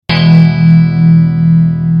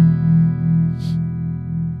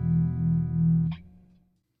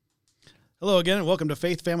Hello again, and welcome to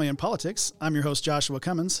Faith, Family, and Politics. I'm your host, Joshua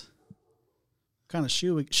Cummins. What kind of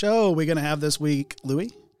show are we going to have this week, Louie?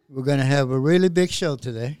 We're going to have a really big show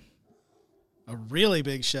today. A really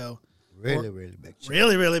big show. Really big show.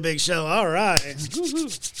 Really big show. All right.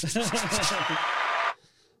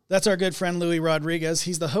 That's our good friend, Louie Rodriguez.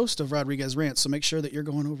 He's the host of Rodriguez Rants, so make sure that you're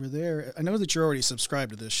going over there. I know that you're already subscribed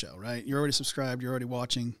to this show, right? You're already subscribed. You're already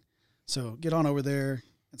watching. So get on over there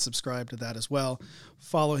and subscribe to that as well.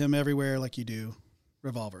 Follow him everywhere like you do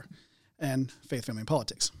Revolver and Faith, Family, and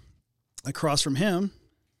Politics. Across from him,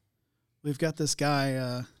 we've got this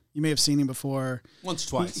guy. You may have seen him before. Once,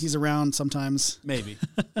 twice. He's around sometimes. Maybe.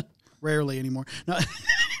 Rarely anymore. No,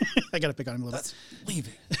 I got to pick on him a little That's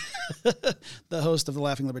leaving. bit. The host of The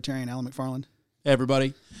Laughing Libertarian, Alan McFarland. Hey,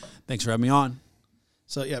 everybody. Thanks for having me on.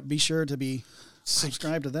 So, yeah, be sure to be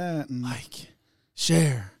subscribed to that. And Like,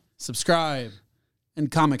 share, subscribe, and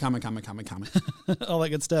comment. all that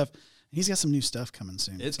good stuff. He's got some new stuff coming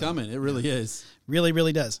soon. It's coming. It really is.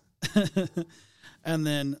 Really does. And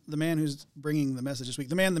then the man who's bringing the message this week,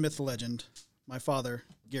 the man, the myth, the legend, my father,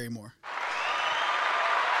 Gary Moore.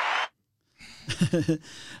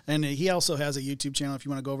 And he also has a YouTube channel. If you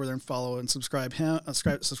want to go over there and follow and subscribe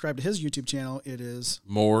subscribe to his YouTube channel, it is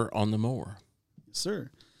More on the More. Yes, sir.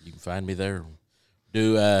 You can find me there.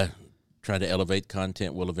 Try to elevate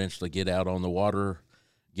content. We'll eventually get out on the water,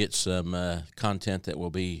 get some content that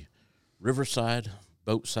will be riverside,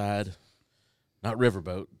 boatside, not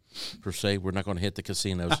riverboat per se. We're not going to hit the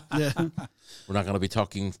casinos. Yeah. We're not going to be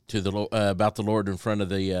talking to the about the Lord in front of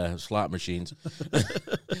the slot machines.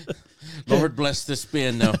 Lord bless this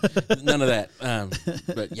spin. No, none of that.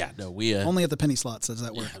 But yeah, no, we only at the penny slots does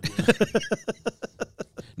that work.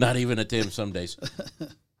 Not even at them some days.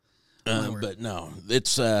 But no,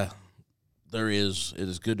 it's it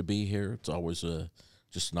is good to be here. It's always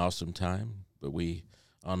just an awesome time. But we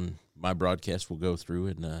on my broadcast will go through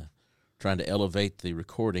and trying to elevate the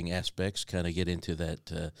recording aspects, kind of get into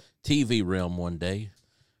that TV realm one day.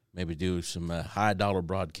 Maybe do some high dollar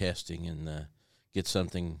broadcasting and get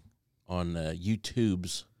something on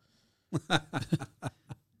YouTube's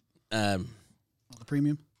The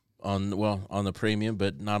premium. on the premium,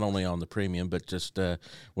 but not only on the premium, but just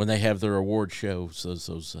when they have their award shows,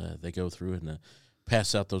 those they go through and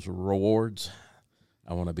pass out those rewards.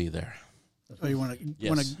 I want to be there. Oh, you want to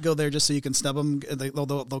Yes. go there just so you can snub them?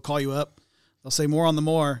 They'll call you up. They'll say more on the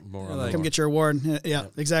more. More Come on the more. get your award. Yeah,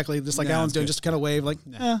 exactly. Just like No, Alan's doing, good. just kind of wave like,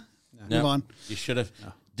 No, move on. You should have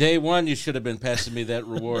day one. You should have been passing me that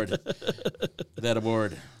reward, that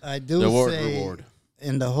award. I do The award say reward.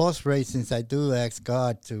 in the horse racings, I do ask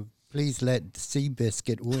God to please let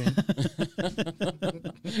Seabiscuit win.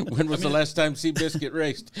 When was the last time Seabiscuit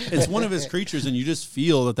raced? It's one of his creatures, and you just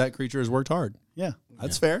feel that creature has worked hard. Yeah.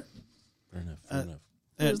 That's fair. Fair enough. Fair enough.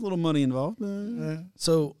 There's a little money involved.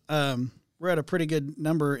 So we're at a pretty good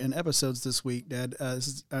number in episodes this week, Dad. This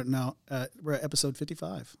is we're at episode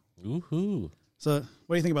 55. Woohoo! So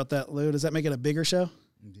what do you think about that, Lou? Does that make it a bigger show?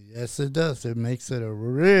 Yes, it does. It makes it a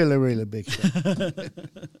really big show.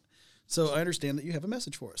 So I understand that you have a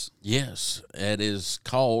message for us. Yes, it is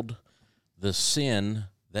called The Sin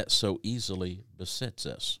That So Easily Besets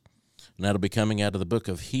Us. And that'll be coming out of the book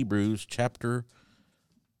of Hebrews, chapter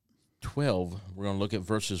 12. We're going to look at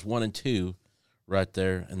verses 1 and 2 right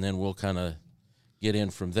there, and then we'll kind of get in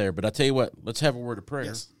from there. But I tell you what, let's have a word of prayer,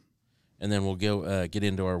 Yes. and then we'll go get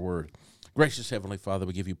into our word. Gracious Heavenly Father,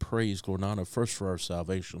 we give you praise, glory, and honor first for our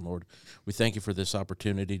salvation, Lord. We thank you for this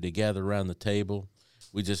opportunity to gather around the table.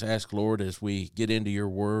 We just ask, Lord, as we get into your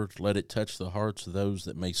word, let it touch the hearts of those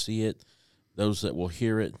that may see it, those that will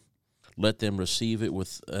hear it. Let them receive it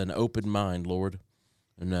with an open mind, Lord.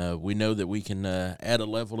 And we know that we can add a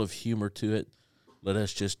level of humor to it. Let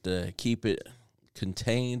us just keep it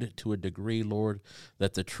contained to a degree, Lord,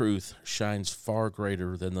 that the truth shines far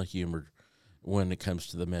greater than the humor when it comes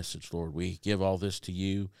to the message, Lord. We give all this to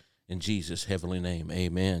you in Jesus' heavenly name.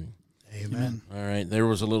 Amen. Amen. All right, there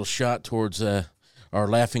was a little shot towards our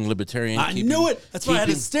laughing libertarian. I knew it. That's why I had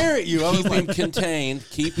to stare at you. I was Keep like, him contained.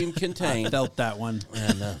 Keep him I contained. felt that one.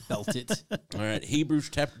 And, Felt it. all right, Hebrews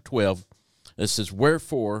chapter 12. It says,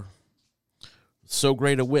 "Wherefore, so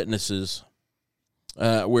great a witnesses,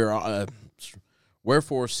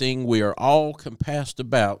 wherefore, seeing we are all compassed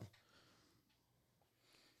about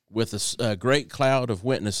with a great cloud of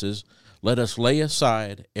witnesses, let us lay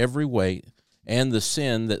aside every weight and the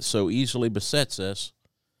sin that so easily besets us,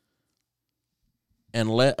 and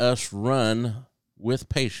let us run with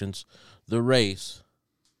patience the race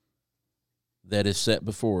that is set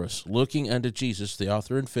before us, looking unto Jesus, the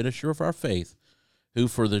author and finisher of our faith, who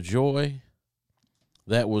for the joy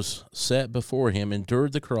that was set before him,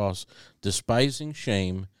 endured the cross, despising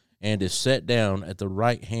shame, and is set down at the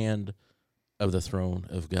right hand of the throne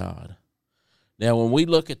of God. Now, when we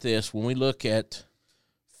look at this, when we look at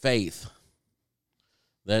faith,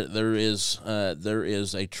 that there is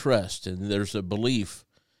a trust and there's a belief,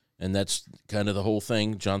 and that's kind of the whole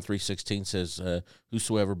thing. John 3:16 says,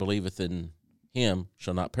 "Whosoever believeth in him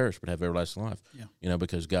shall not perish but have everlasting life." Yeah.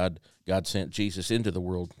 Because God sent Jesus into the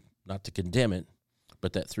world not to condemn it,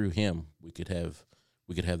 but that through him we could have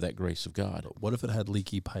that grace of God. What if it had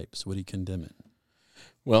leaky pipes? Would he condemn it?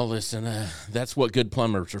 Well, listen, that's what good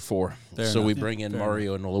plumbers are for. Fair so enough. we bring in Fair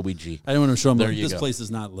Mario and Luigi. I didn't want to show him There you this go. place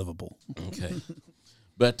is not livable. Okay.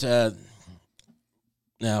 But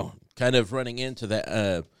now, kind of running into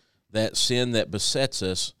that sin that besets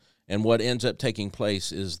us, and what ends up taking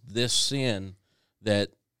place is this sin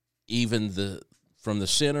that even from the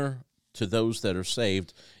sinner to those that are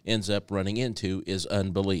saved ends up running into is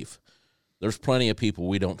unbelief. There's plenty of people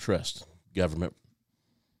we don't trust. Government,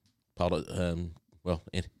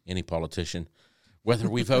 any politician, whether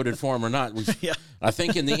we voted for them or not. Yeah. I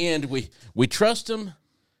think in the end we trust them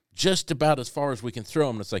just about as far as we can throw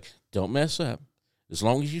them. It's like, don't mess up. As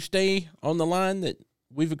long as you stay on the line that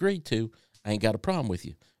we've agreed to, I ain't got a problem with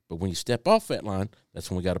you. But when you step off that line,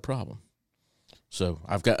 that's when we got a problem. So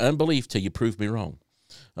I've got unbelief till you prove me wrong.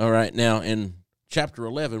 All right, now in chapter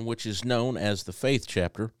 11, which is known as the faith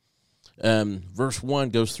chapter, verse 1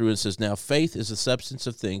 goes through and says, "Now faith is the substance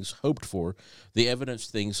of things hoped for, the evidence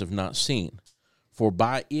of things have not seen. For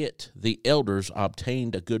by it the elders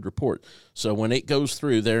obtained a good report." So when it goes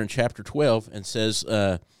through there in chapter 12 and says,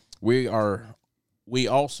 we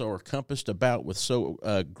also are compassed about with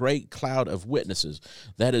so great cloud of witnesses,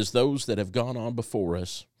 that is those that have gone on before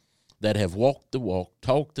us, that have walked the walk,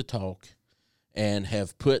 talked the talk, and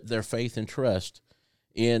have put their faith and trust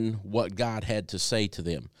in what God had to say to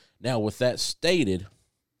them. Now, with that stated,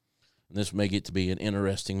 and this may get to be an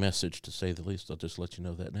interesting message, to say the least, I'll just let you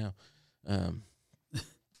know that now,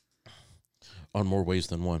 on more ways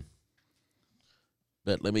than one.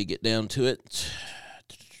 But let me get down to it.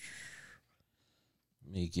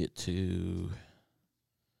 Let me get to...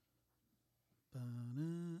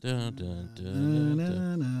 Dun, dun, dun,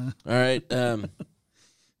 dun. All right.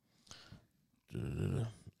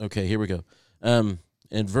 Okay, here we go.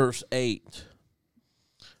 In verse 8,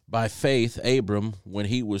 by faith, Abram, when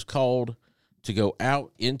he was called to go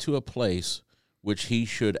out into a place which he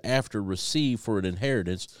should after receive for an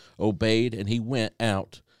inheritance, obeyed, and he went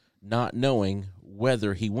out, not knowing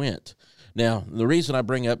whither he went. Now, the reason I'm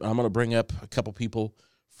going to bring up a couple people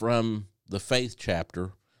from the faith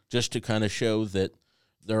chapter, just to kind of show that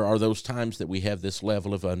there are those times that we have this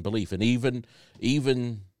level of unbelief. And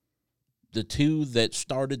even the two that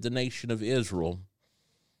started the nation of Israel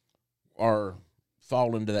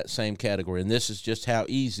fall into that same category. And this is just how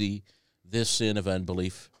easy this sin of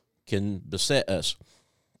unbelief can beset us.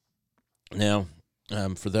 Now,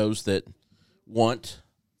 for those that want,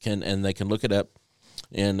 they can look it up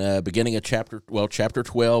in beginning of chapter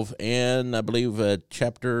 12, and I believe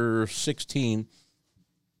chapter 16.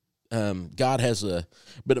 God has a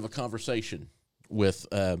bit of a conversation with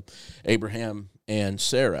Abraham and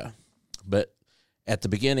Sarah. But at the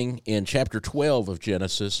beginning, in chapter 12 of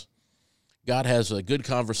Genesis, God has a good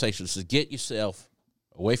conversation. It says, get yourself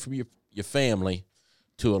away from your family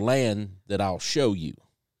to a land that I'll show you.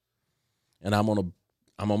 And I'm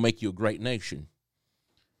gonna make you a great nation.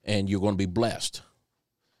 And you're going to be blessed.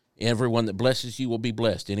 Everyone that blesses you will be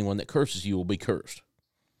blessed. Anyone that curses you will be cursed.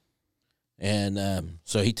 And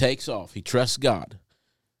so he takes off. He trusts God,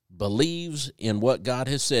 believes in what God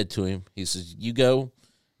has said to him. He says, you go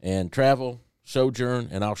and travel, sojourn,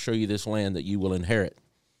 and I'll show you this land that you will inherit.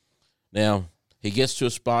 Now, he gets to a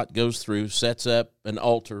spot, goes through, sets up an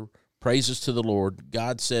altar, praises to the Lord.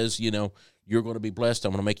 God says, you're going to be blessed.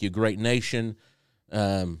 I'm going to make you a great nation.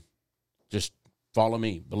 Just follow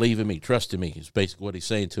me, believe in me, trust in me is basically what he's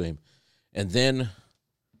saying to him. And then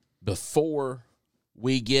before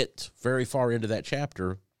we get very far into that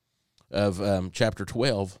chapter of chapter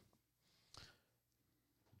 12,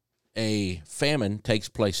 a famine takes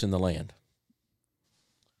place in the land.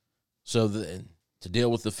 So to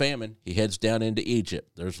deal with the famine, he heads down into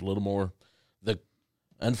Egypt. There's a little more.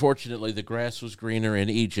 Unfortunately, the grass was greener in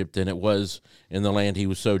Egypt than it was in the land he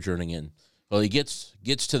was sojourning in. Well, he gets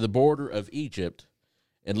to the border of Egypt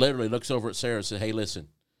and literally looks over at Sarah and says, hey, listen,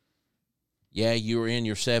 yeah, you're in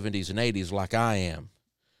your 70s and 80s like I am,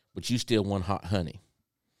 but you still want hot honey.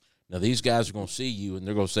 Now, these guys are going to see you, and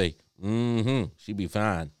they're going to say, she'd be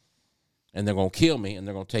fine. And they're going to kill me, and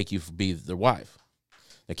they're going to take you to be their wife.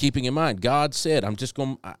 Now, keeping in mind, God said,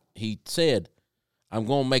 he said, I'm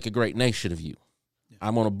going to make a great nation of you. Yeah.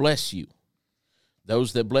 I'm going to bless you.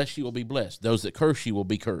 Those that bless you will be blessed. Those that curse you will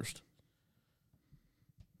be cursed.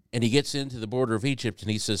 And he gets into the border of Egypt,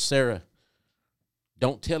 and he says, Sarah,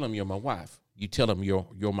 don't tell him you're my wife. You tell him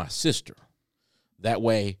you're my sister. That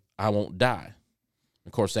way I won't die.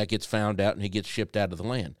 Of course, that gets found out, and he gets shipped out of the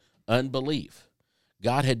land. Unbelief.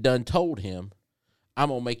 God had done told him, I'm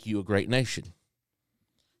going to make you a great nation.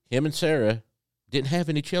 Him and Sarah didn't have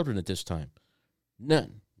any children at this time.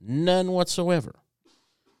 None whatsoever.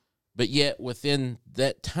 But yet, within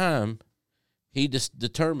that time, he just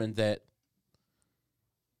determined that,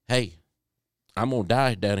 hey, I'm going to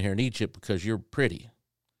die down here in Egypt because you're pretty.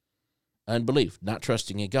 Unbelief, not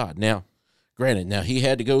trusting in God. Now, granted, he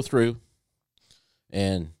had to go through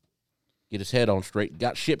and get his head on straight,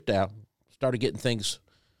 got shipped out, started getting things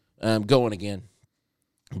going again.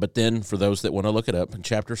 But then, for those that want to look it up, in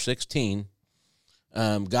chapter 16,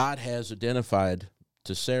 God has identified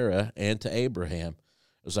to Sarah and to Abraham,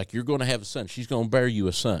 it was like, you're going to have a son. She's going to bear you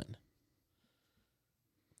a son.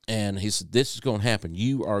 And he said, this is going to happen.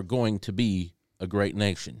 You are going to be a great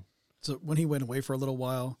nation. So when he went away for a little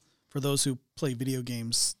while, for those who play video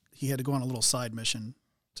games, he had to go on a little side mission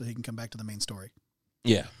so he can come back to the main story.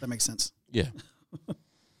 Yeah. That makes sense. Yeah.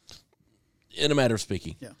 In a matter of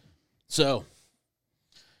speaking. Yeah. So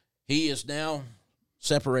he has now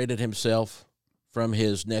separated himself from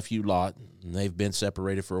his nephew Lot, and they've been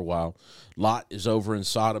separated for a while. Lot is over in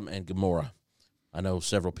Sodom and Gomorrah. I know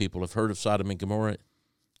several people have heard of Sodom and Gomorrah.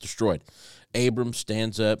 Destroyed. Abram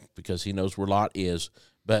stands up because he knows where Lot is.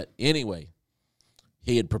 But anyway,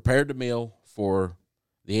 he had prepared the meal for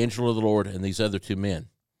the angel of the Lord and these other two men.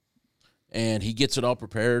 And he gets it all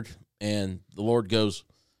prepared, and the Lord goes,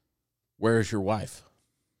 where is your wife?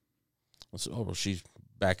 I said, oh, well, she's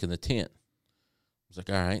back in the tent. I was like,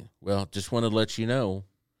 all right, well, just want to let you know,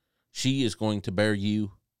 she is going to bear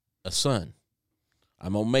you a son.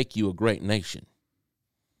 I'm going to make you a great nation.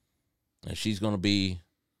 And she's going to be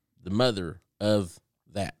the mother of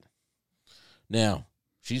that. Now,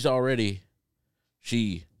 she,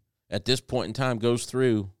 at this point in time, goes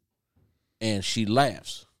through and she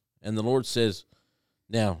laughs. And the Lord says,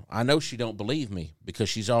 now, I know she don't believe me because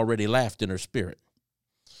she's already laughed in her spirit.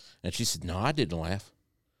 And she said, no, I didn't laugh.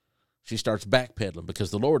 She starts backpedaling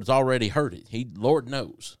because the Lord has already heard it. Lord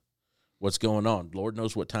knows what's going on. Lord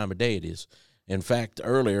knows what time of day it is. In fact,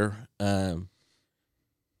 earlier, the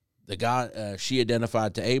God she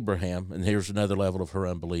identified to Abraham, and here's another level of her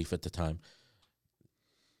unbelief at the time.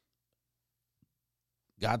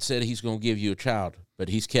 God said he's going to give you a child, but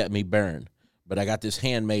he's kept me barren. But I got this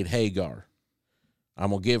handmaid Hagar. I'm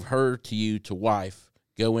going to give her to you to wife.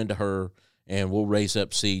 Go into her, and we'll raise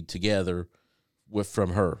up seed together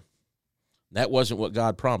from her. That wasn't what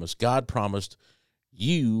God promised. God promised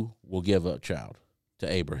you will give a child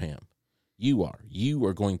to Abraham. You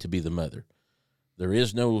are going to be the mother. There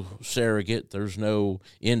is no surrogate. There's no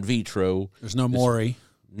in vitro. There's no Maury.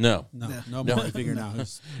 No. No Maury figure now.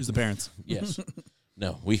 Who's the parents? Yes.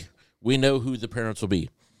 No, we know who the parents will be.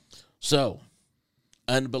 So,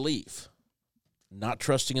 unbelief, not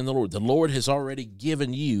trusting in the Lord. The Lord has already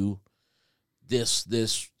given you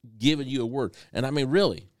given you a word. And I mean,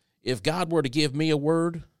 really, if God were to give me a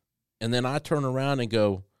word and then I turn around and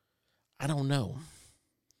go, I don't know.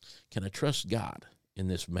 Can I trust God in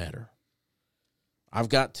this matter? I've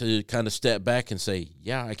got to kind of step back and say,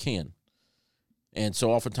 yeah, I can. And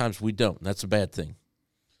so oftentimes we don't. That's a bad thing.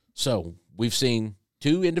 So we've seen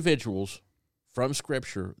two individuals from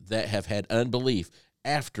Scripture that have had unbelief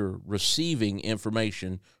after receiving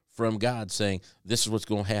information from God saying, this is what's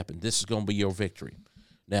going to happen. This is going to be your victory.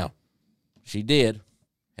 Now, she did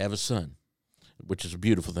have a son, which is a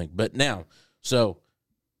beautiful thing. But now, so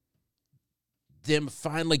them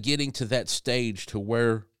finally getting to that stage to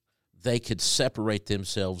where they could separate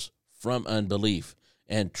themselves from unbelief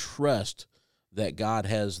and trust that God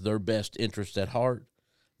has their best interest at heart,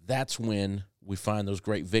 that's when we find those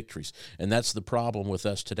great victories. And that's the problem with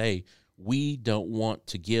us today. We don't want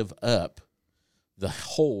to give up the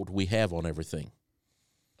hold we have on everything.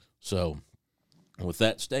 So, with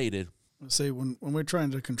that stated, say when we're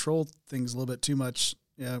trying to control things a little bit too much,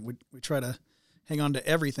 we try to hang on to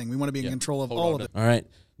everything. We want to be in control of all of it. All right.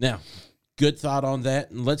 Now, good thought on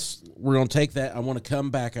that. And we're going to take that. I want to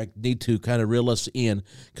come back. I need to kind of reel us in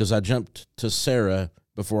because I jumped to Sarah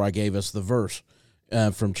before I gave us the verse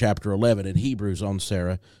from chapter 11 in Hebrews on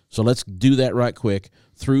Sarah. So let's do that right quick.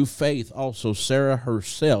 Through faith also Sarah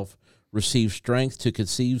herself received strength to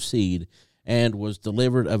conceive seed and was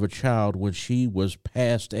delivered of a child when she was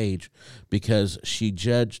past age, because she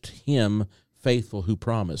judged him faithful who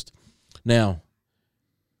promised. Now,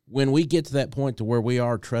 when we get to that point to where we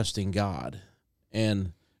are trusting God,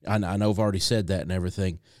 and I know I've already said that and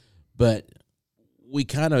everything, but we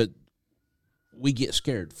get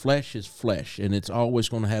scared. Flesh is flesh, and it's always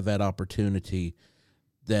going to have that opportunity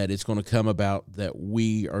that it's going to come about that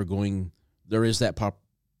there is that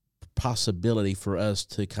possibility for us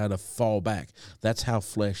to kind of fall back. That's how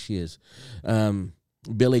flesh is.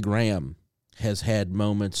 Billy Graham has had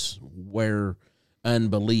moments where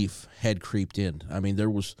unbelief had creeped in. I mean, there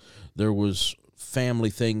was family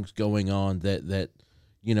things going on that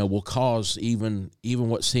will cause even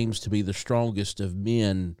what seems to be the strongest of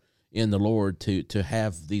men in the Lord to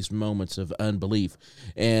have these moments of unbelief.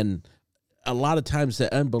 And a lot of times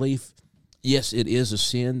that unbelief, yes, it is a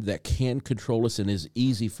sin that can control us and is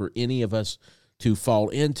easy for any of us to fall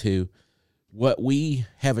into. What we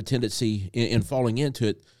have a tendency in falling into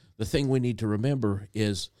it, the thing we need to remember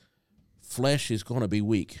is flesh is going to be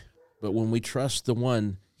weak. But when we trust the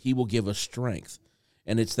one, he will give us strength.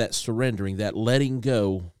 And it's that surrendering, that letting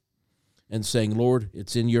go and saying, Lord,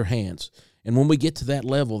 it's in your hands. And when we get to that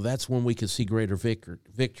level, that's when we can see greater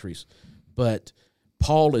victories. But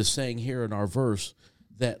Paul is saying here in our verse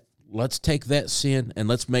that let's take that sin and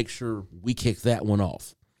let's make sure we kick that one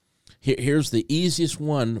off. Here's the easiest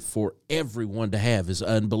one for everyone to have is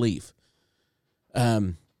unbelief.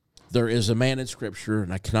 There is a man in Scripture,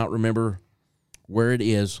 and I cannot remember where it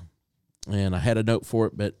is, and I had a note for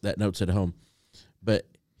it, but that note's at home. But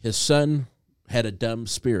his son had a dumb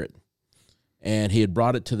spirit, and he had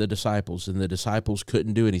brought it to the disciples, and the disciples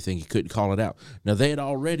couldn't do anything. He couldn't call it out. Now, they had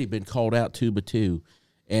already been called out 2 by 2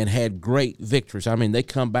 and had great victories. I mean, they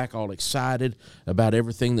come back all excited about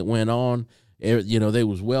everything that went on. They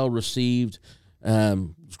was well received. It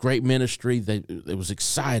was great ministry. They was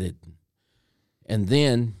excited. And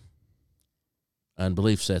then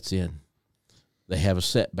unbelief sets in. They have a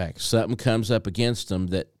setback. Something comes up against them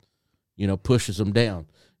that, pushes them down.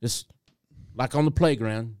 It's like on the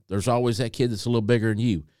playground, there's always that kid that's a little bigger than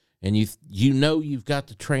you. And you've got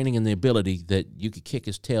the training and the ability that you could kick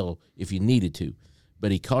his tail if you needed to.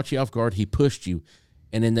 But he caught you off guard, he pushed you,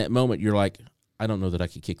 and in that moment you're like, I don't know that I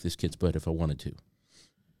could kick this kid's butt if I wanted to.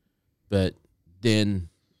 But then,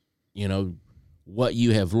 what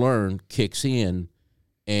you have learned kicks in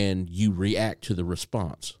and you react to the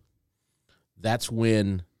response. That's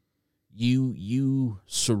when you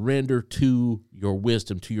surrender to your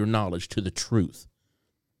wisdom, to your knowledge, to the truth.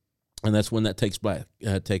 And that's when that takes care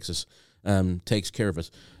of us.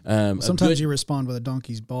 Sometimes you respond with a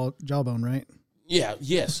donkey's jawbone, right? Yeah,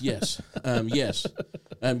 yes. Yes.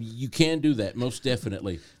 You can do that, most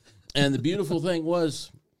definitely. And the beautiful thing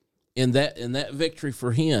was, in that victory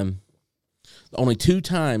for him, only 2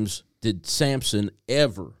 times did Samson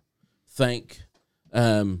ever thank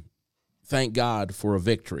God for a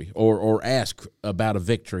victory or ask about a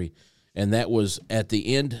victory. And that was at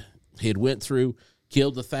the end. He had went through,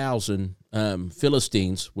 killed 1,000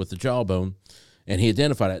 Philistines with the jawbone, and he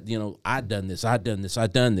identified it. I'd done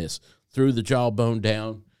this. Threw the jawbone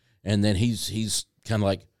down, and then he's kind of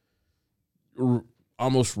like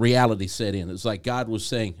almost reality set in. It's like God was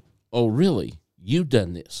saying, oh, really? You've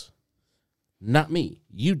done this. Not me.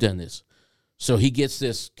 You've done this. So he gets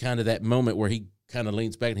this kind of that moment where he kind of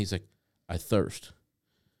leans back and he's like, I thirst.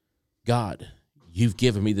 God, you've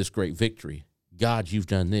given me this great victory. God, you've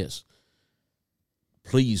done this.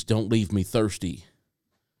 Please don't leave me thirsty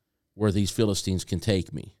where these Philistines can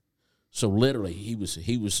take me. So literally, he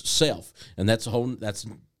was self, and that's a whole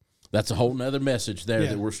nother message there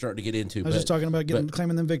that we're starting to get into. I was just talking about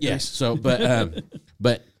claiming them victories. Yes. So,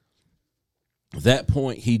 but that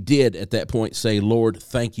point, he did at that point say, "Lord,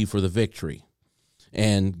 thank you for the victory,"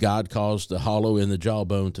 and God caused the hollow in the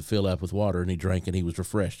jawbone to fill up with water, and he drank, and he was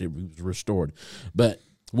refreshed. He was restored. But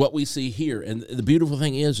what we see here, and the beautiful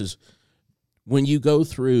thing is when you go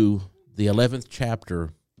through the 11th chapter,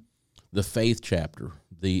 the faith chapter.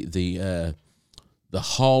 The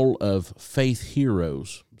hall of faith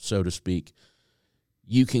heroes, so to speak,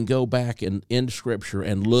 you can go back and in Scripture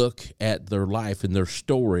and look at their life and their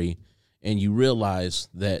story, and you realize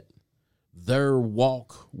that their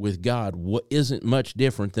walk with God isn't much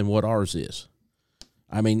different than what ours is.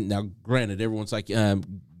 I mean, now, granted, everyone's like,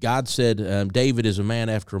 God said, David is a man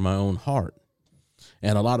after my own heart.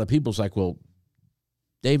 And a lot of people's like, well,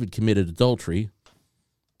 David committed adultery,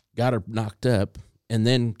 got her knocked up, and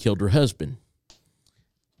then killed her husband.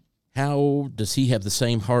 How does he have the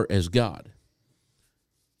same heart as God?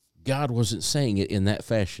 God wasn't saying it in that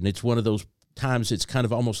fashion. It's one of those times it's kind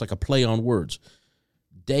of almost like a play on words.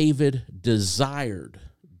 David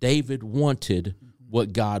wanted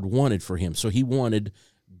what God wanted for him. So he wanted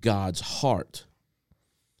God's heart.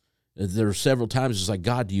 There are several times it's like,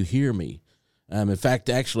 God, do you hear me? In fact,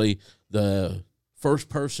 actually, the first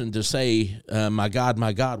person to say, my God,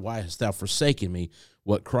 why hast thou forsaken me?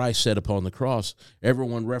 What Christ said upon the cross,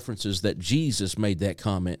 everyone references that Jesus made that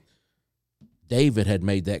comment. David had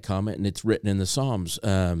made that comment, and it's written in the Psalms.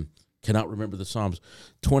 Cannot remember the Psalms.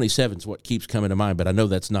 27 is what keeps coming to mind, but I know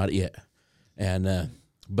that's not it. And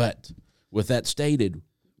but with that stated,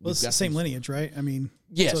 well, it's the same lineage, right? I mean,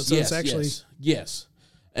 yes, so yes, it's actually yes.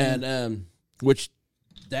 And which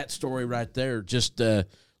that story right there, just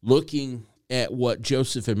looking at what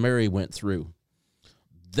Joseph and Mary went through,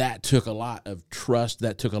 that took a lot of trust.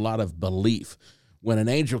 That took a lot of belief. When an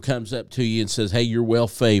angel comes up to you and says, "Hey, you're well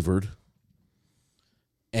favored,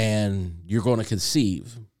 and you're going to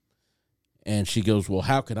conceive," and she goes, "Well,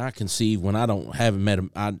 how can I conceive when I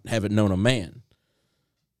haven't known a man?"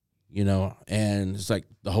 You know, and it's like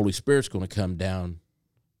the Holy Spirit's going to come down,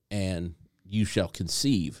 and you shall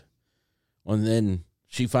conceive. And then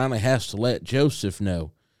she finally has to let Joseph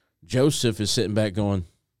know. Joseph is sitting back going,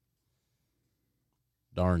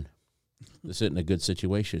 darn, this isn't a good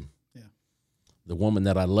situation. Yeah. The woman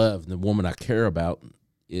that I love, the woman I care about,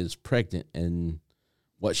 is pregnant, and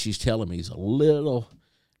what she's telling me is a little,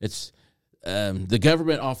 it's, the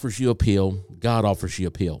government offers you a pill, God offers you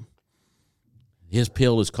a pill. His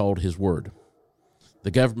pill is called his word.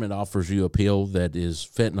 The government offers you a pill that is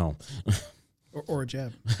fentanyl. or a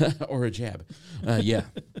jab. Or a jab. Yeah.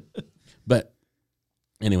 But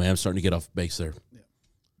anyway, I'm starting to get off base there. Yeah.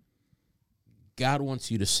 God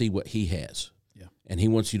wants you to see what he has. Yeah. And he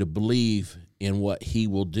wants you to believe in what he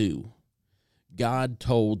will do. God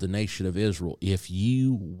told the nation of Israel, if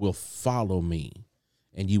you will follow me,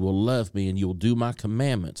 and you will love me, and you will do my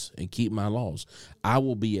commandments and keep my laws, I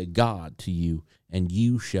will be a God to you, and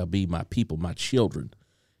you shall be my people, my children.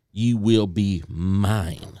 You will be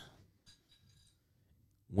mine.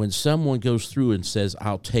 When someone goes through and says,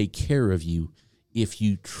 I'll take care of you if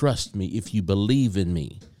you trust me, if you believe in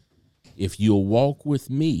me, if you'll walk with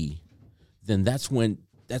me, then that's when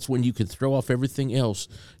you can throw off everything else.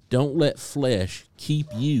 Don't let flesh keep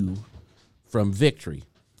you from victory.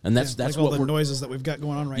 And that's like what all the noises that we've got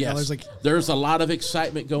going on right now. There's a lot of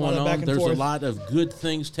excitement going on. There's a lot of good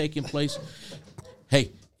things taking place.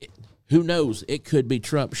 Hey, who knows? It could be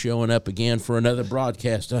Trump showing up again for another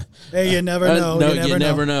broadcast. Hey, you never know. No, you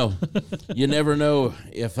never know. You never know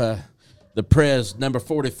if the Prez number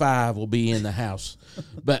 45 will be in the house.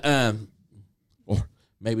 But or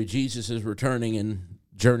maybe Jesus is returning and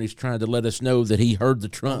Journey's trying to let us know that he heard the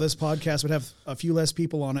trump. Well, this podcast would have a few less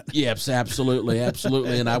people on it. Yes, absolutely.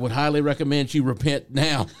 And I would highly recommend you repent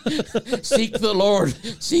now. Seek the Lord.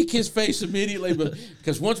 Seek his face immediately.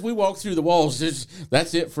 Because once we walk through the walls,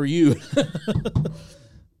 that's it for you.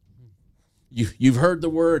 You've heard the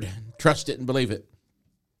word. Trust it and believe it.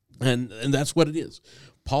 And that's what it is.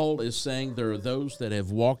 Paul is saying there are those that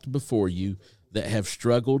have walked before you that have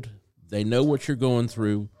struggled. They know what you're going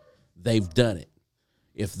through. They've done it.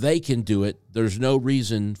 If they can do it, there's no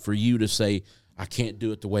reason for you to say, I can't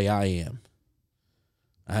do it the way I am.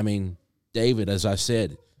 I mean, David, as I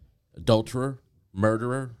said, adulterer,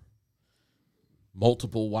 murderer,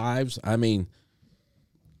 multiple wives. I mean,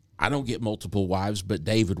 I don't get multiple wives, but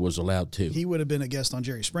David was allowed to. He would have been a guest on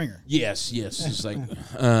Jerry Springer. Yes. It's like,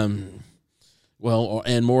 and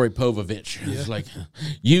Maury Povich. Yeah. It's like,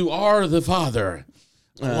 you are the father.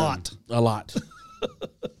 A lot.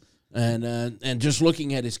 And just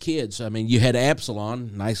looking at his kids, I mean, you had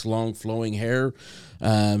Absalom, nice long flowing hair,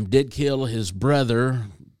 did kill his brother,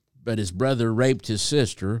 but his brother raped his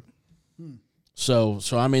sister. So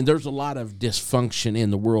I mean, there's a lot of dysfunction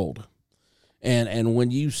in the world. And when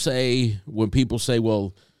people say,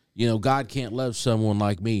 well, you know, God can't love someone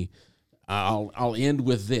like me, I'll end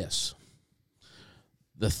with this.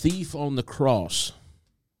 The thief on the cross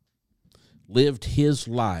lived his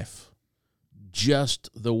life just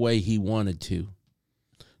the way he wanted to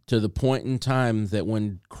the point in time that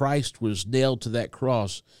when Christ was nailed to that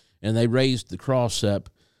cross and they raised the cross up,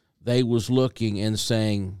 they was looking and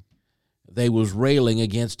saying, they was railing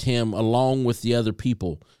against him along with the other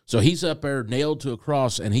people. So he's up there nailed to a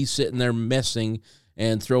cross and he's sitting there messing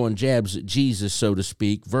and throwing jabs at Jesus, so to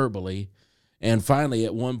speak, verbally. And finally,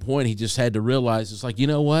 at one point, he just had to realize, it's like, you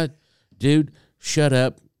know what, dude, shut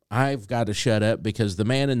up. I've got to shut up because the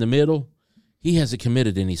man in the middle, he hasn't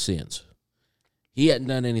committed any sins. He hadn't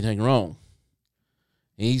done anything wrong.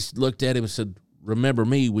 And he looked at him and said, remember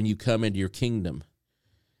me when you come into your kingdom.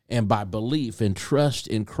 And by belief and trust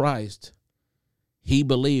in Christ, he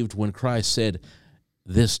believed when Christ said,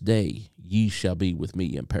 this day ye shall be with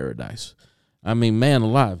me in paradise. I mean, man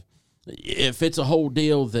alive. If it's a whole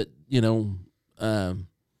deal that, you know,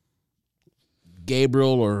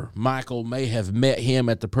 Gabriel or Michael may have met him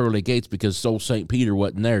at the pearly gates because old St. Peter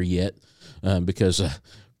wasn't there yet, because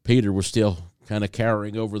Peter was still kind of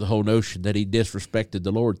cowering over the whole notion that he disrespected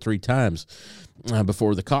the Lord 3 times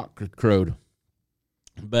before the cock crowed.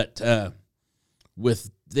 But with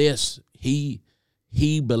this, he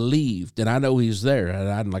believed, and I know he's there.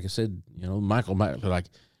 And like I said, Michael might be like,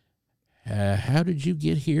 how did you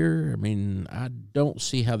get here? I mean, I don't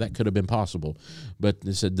see how that could have been possible. But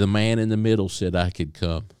they said the man in the middle said I could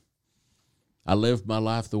come. I lived my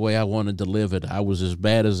life the way I wanted to live it. I was as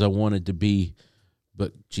bad as I wanted to be,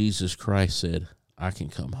 but Jesus Christ said, I can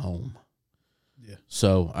come home. Yeah.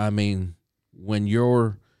 So, I mean, when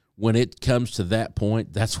it comes to that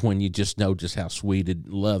point, that's when you just know just how sweet the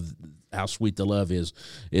love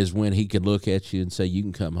is when he could look at you and say, you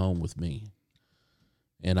can come home with me,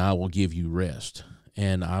 and I will give you rest,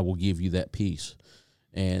 and I will give you that peace.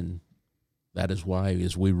 And that is why,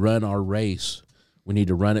 as we run our race, we need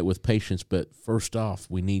to run it with patience. But first off,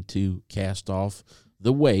 we need to cast off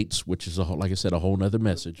the weights, which is, like I said, a whole nother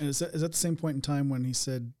message. And is that the same point in time when he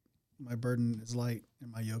said, my burden is light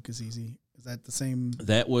and my yoke is easy? Is that the same?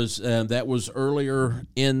 That was earlier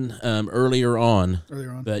on. Earlier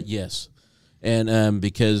on. But yes. And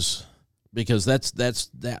because that's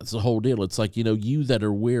the whole deal. It's like, you that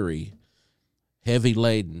are weary, heavy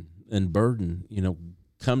laden, and burdened,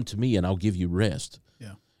 come to me and I'll give you rest.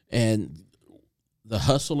 Yeah. And the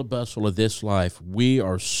hustle and bustle of this life, we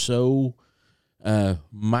are so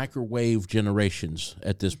microwave generations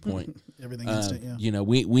at this point. Everything instant, yeah.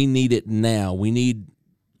 We need it now. We need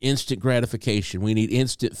instant gratification. We need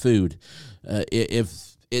instant food.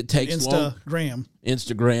 If it takes Instagram,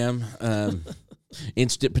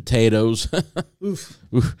 instant potatoes. Oof.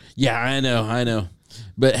 Yeah, I know.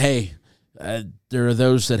 But hey, there are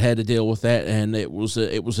those that had to deal with that, and it was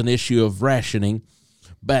an issue of rationing.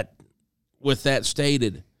 But with that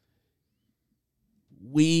stated,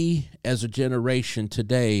 we as a generation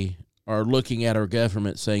today are looking at our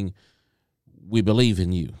government saying, we believe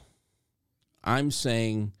in you. I'm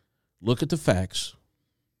saying, look at the facts.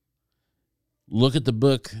 Look at the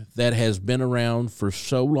book that has been around for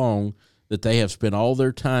so long that they have spent all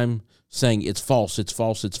their time saying it's false, it's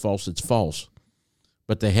false, it's false, it's false.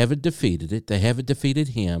 But they haven't defeated it. They haven't defeated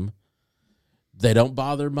him. They don't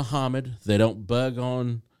bother Muhammad. They don't bug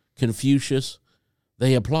on Confucius.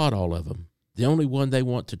 They applaud all of them. The only one they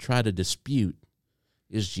want to try to dispute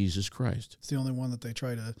is Jesus Christ. It's the only one that they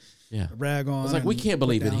try to rag on. It's like, we can't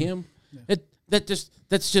believe in him. Yeah.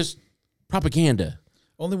 That's just propaganda.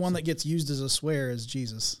 Only one that gets used as a swear is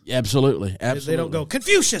Jesus. Absolutely. They don't go,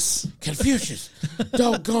 Confucius.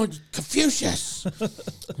 Don't go, Confucius.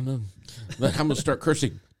 I'm going to start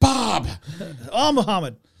cursing, Bob. Oh,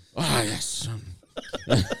 Muhammad. Ah, yes.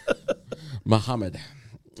 Muhammad.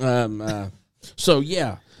 So,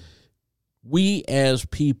 yeah, we as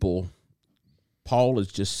people, Paul is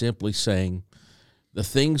just simply saying, the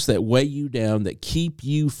things that weigh you down, that keep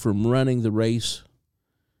you from running the race,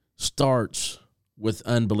 starts with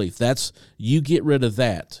unbelief. You get rid of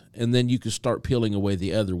that, and then you can start peeling away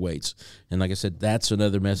the other weights. And like I said, that's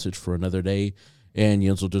another message for another day, and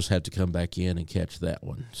Jens will just have to come back in and catch that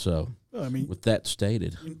one. So, well, I mean, with that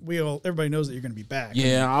stated, everybody knows that you're going to be back.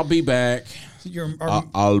 Yeah, I'll be back.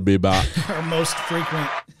 I'll be back. Our most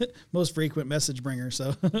frequent message bringer.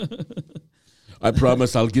 So, I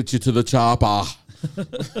promise I'll get you to the chopper.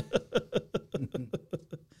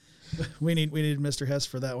 We need Mr. Hess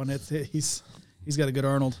for that one. He's got a good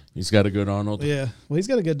Arnold. He's got a good Arnold. Yeah. Well, he's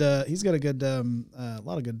got a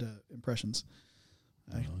lot of good impressions.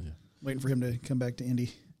 Waiting for him to come back to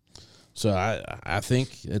Indy. So I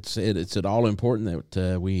think it's at all important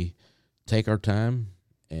that we take our time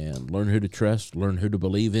and learn who to trust, learn who to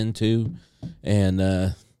believe into,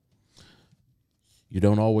 and you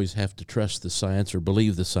don't always have to trust the science or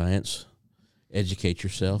believe the science. Educate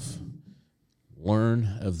yourself.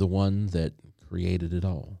 Learn of the one that created it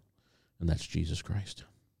all, and that's Jesus Christ.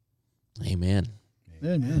 Amen.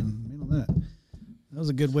 Amen. On that. That was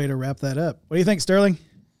a good way to wrap that up. What do you think, Sterling?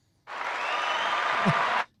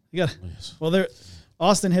 You got well.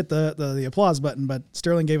 Austin hit the applause button, but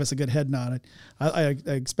Sterling gave us a good head nod. I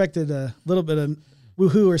expected a little bit of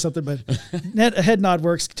woohoo or something, but a head nod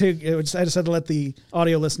works too. I just had to let the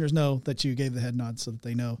audio listeners know that you gave the head nod so that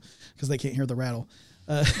they know, because they can't hear the rattle.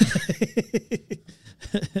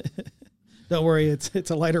 Don't worry, it's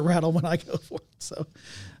a lighter rattle when I go for it. So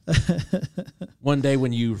one day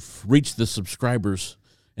when you reach the subscribers,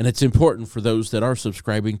 and it's important for those that are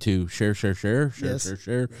subscribing to share,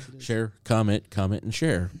 comment, and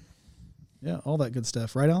share. Yeah, all that good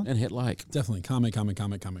stuff. Right on? And hit like. Definitely. Comment.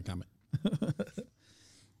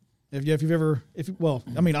 If you've ever,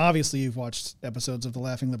 I mean, obviously you've watched episodes of The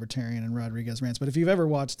Laughing Libertarian and Rodriguez Rants, but if you've ever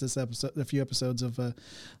watched a few episodes of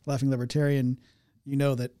Laughing Libertarian, you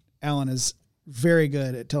know that Alan is very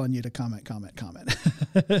good at telling you to comment.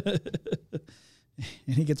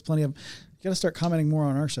 And he gets plenty of. You got to start commenting more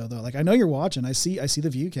on our show though. Like I know you're watching. I see the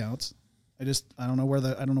view counts. I don't know where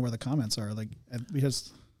the comments are. Like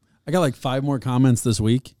because I got like 5 more comments this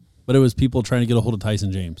week, but it was people trying to get a hold of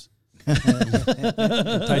Tyson James.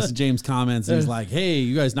 Tyson James comments and he's like, "Hey,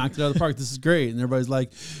 you guys knocked it out of the park. This is great." And everybody's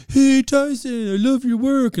like, "Hey, Tyson, I love your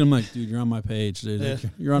work." And I'm like, "Dude, you're on my page. Dude. Yeah.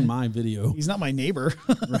 You're on my video." he's not my neighbor,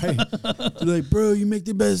 Right? They're like, "Bro, you make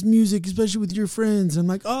the best music, especially with your friends." I'm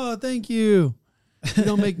like, "Oh, thank you. You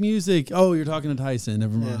don't make music." "Oh, you're talking to Tyson.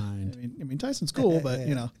 Never Yeah. mind." I mean Tyson's cool, but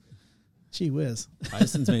you know, gee whiz.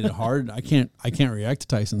 Tyson's made it hard. I can't react to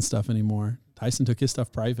Tyson's stuff anymore. Tyson took his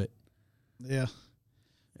stuff private. Yeah.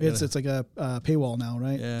 It's like a paywall now,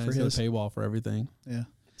 right? Yeah, for it's his a paywall for everything. Yeah.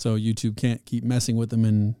 So YouTube can't keep messing with them,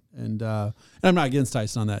 and I'm not against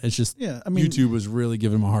Tyson on that. It's just Yeah, I mean, YouTube was really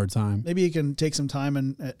giving him a hard time. maybe he can take some time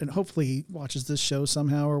and hopefully he watches this show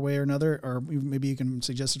somehow or way or another, or maybe you can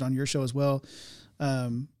suggest it on your show as well.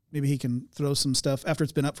 Maybe he can throw some stuff after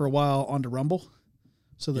it's been up for a while onto Rumble,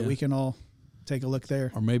 so that we can all take a look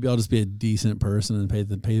there. Or maybe I'll just be a decent person and pay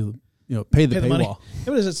the paywall. money. It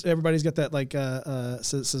was just, everybody's got that like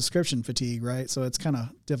subscription fatigue, right? So it's kind of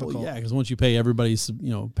difficult. Well, yeah, because once you pay everybody's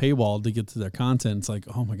paywall to get to their content, it's like,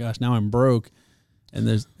 oh my gosh, now I'm broke, and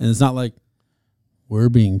it's not like we're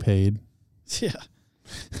being paid. Yeah.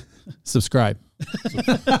 Subscribe.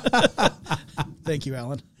 Thank you,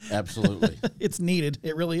 Alan. Absolutely. It's needed.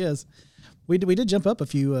 It really is. We did jump up a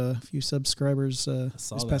few subscribers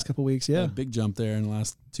this past couple weeks. Yeah, A big jump there in the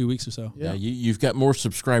last 2 weeks or so. Yeah, you've got more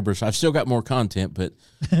subscribers. I've still got more content, but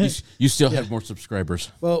you still have more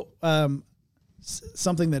subscribers. Well,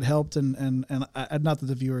 something that helped, and not that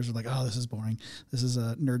the viewers are like, oh, this is boring. This is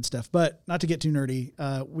nerd stuff. But not to get too nerdy,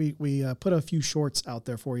 we put a few shorts out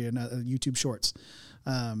there for you, YouTube shorts.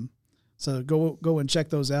 So go and check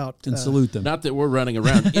those out. And salute them. Not that we're running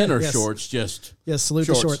around in our Yes. shorts, just Salute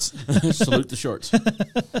shorts. the shorts. Salute the shorts.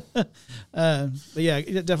 But yeah,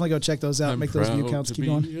 definitely go check those out. Make those view counts keep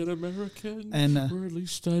going. An American, And or at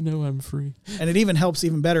least I know I'm free. and it even helps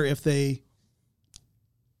even better if they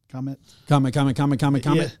comment. Comment.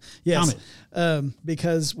 Yeah, yes. Comment.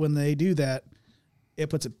 Because when they do that,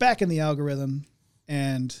 it puts it back in the algorithm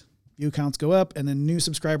and view counts go up, and then new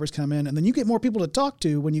subscribers come in, and then you get more people to talk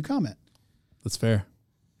to when you comment. That's fair.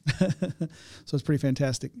 So it's pretty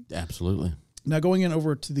fantastic. Absolutely. Now going in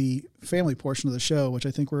over to the family portion of the show, which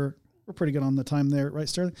I think we're pretty good on the time there, right,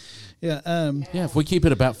 Sterling? Yeah. Yeah, if we keep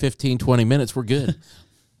it about 15, 20 minutes, we're good.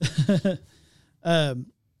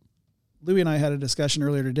 Louie and I had a discussion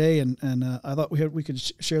earlier today, and I thought we could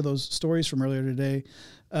share those stories from earlier today.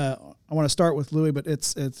 I want to start with Louie, but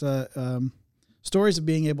it's stories of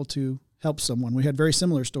being able to help someone. We had very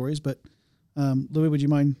similar stories, but Louie, would you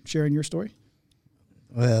mind sharing your story?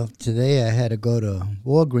 Well, today I had to go to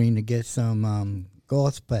Walgreens to get some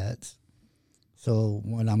golf pads. So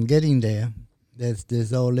when I'm getting there, there's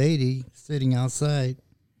this old lady sitting outside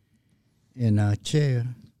in a chair.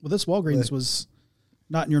 Well, this Walgreens was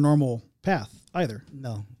not in your normal path either.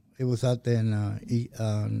 No, it was out there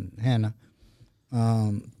in Hannah.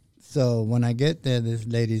 So when I get there, this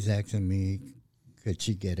lady's asking me, could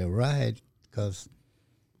she get a ride? Because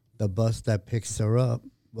the bus that picks her up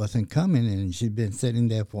wasn't coming, and she'd been sitting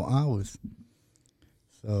there for hours.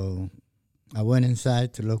 So I went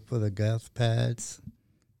inside to look for the golf pads.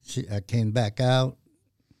 I came back out,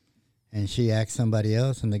 and she asked somebody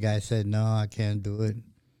else, and the guy said, no, I can't do it.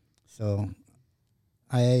 So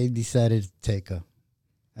I decided to take her.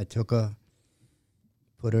 I took her,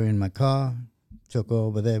 put her in my car, took her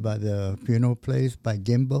over there by the funeral place by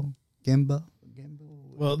Gimba.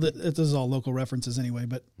 Well, this is all local references anyway,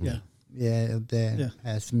 but yeah. Yeah, up there Yeah.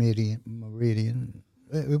 past Meridian.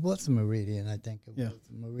 It was Meridian, I think. It was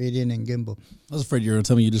Meridian and Gimble. I was afraid you were going to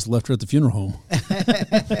tell me you just left her at the funeral home.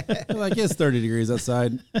 Like, it's 30 degrees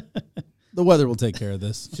outside. The weather will take care of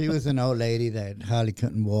this. She was an old lady that hardly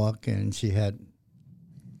couldn't walk, and she had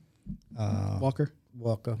Walker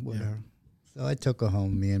with her. So I took her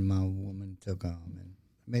home. Me and my woman took her home, and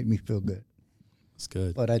it made me feel good. It's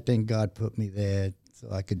good. But I think God put me there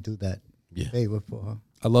so I could do that favor for her.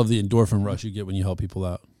 I love the endorphin rush you get when you help people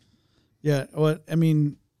out. Yeah. Well, I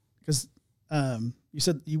mean, because you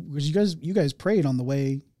said you guys prayed on the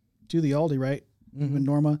way to the Aldi, right? Mm-hmm. When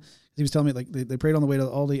Norma, he was telling me like they prayed on the way to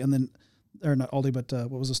the Aldi, and then, or not Aldi, but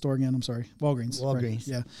what was the store again? I'm sorry, Walgreens. Walgreens. Right?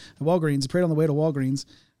 Yeah, Walgreens. They prayed on the way to Walgreens,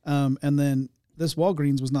 and then this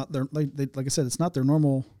Walgreens was not their like I said, it's not their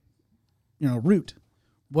normal route.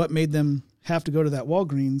 What made them have to go to that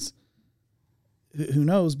Walgreens? Who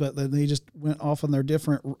knows? But they just went off on a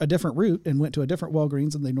different route and went to a different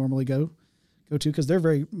Walgreens than they normally go to, because they're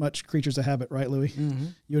very much creatures of habit, right, Louis? Mm-hmm.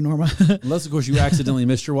 You and Norma. Unless, of course, you accidentally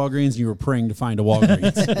missed your Walgreens and you were praying to find a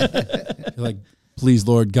Walgreens. You're like, please,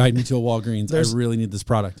 Lord, guide me to a Walgreens. I really need this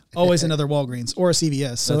product. Always another Walgreens or a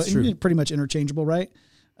CVS. So That's true. Pretty much interchangeable, right?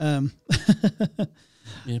 Yeah,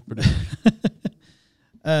 pretty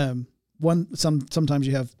much. Sometimes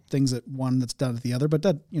you have things at one that's done at the other, but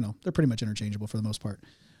that, they're pretty much interchangeable for the most part.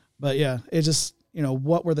 But yeah, it just,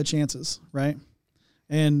 what were the chances, right?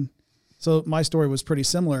 And so my story was pretty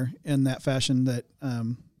similar in that fashion, that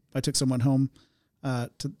I took someone home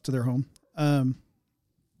to their home.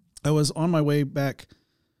 I was on my way back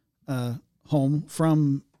home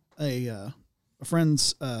from a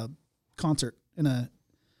friend's concert in a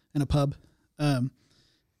pub, and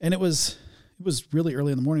it was really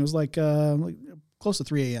early in the morning. It was like close to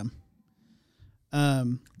 3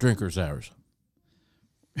 a.m. Drinker's hours.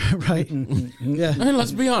 Right. Yeah. And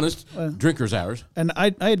let's be honest, drinker's hours. And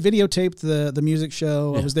I had videotaped the music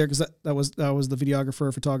show. Yeah. I was there because I was the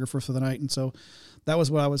videographer, photographer for the night, and so that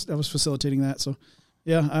was what I was facilitating that. So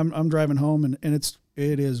yeah, I'm driving home, and it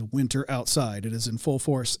is winter outside. It is in full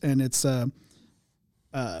force, and it's so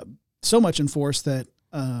much in force that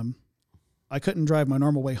I couldn't drive my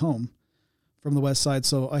normal way home from the west side,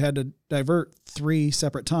 so I had to divert 3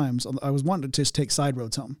 separate times. I was wanting to just take side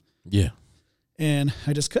roads home. Yeah. And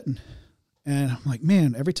I just couldn't. And I'm like,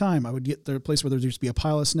 man, every time I would get to a place where there'd just be a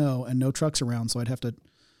pile of snow and no trucks around, so I'd have to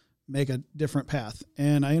make a different path.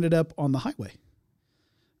 And I ended up on the highway,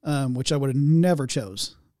 which I would have never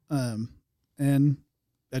chose. And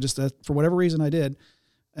I just, for whatever reason, I did.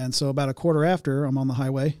 And so about a quarter after, I'm on the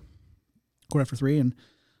highway, 3:15,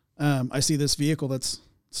 and I see this vehicle that's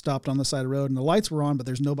stopped on the side of the road, and the lights were on, but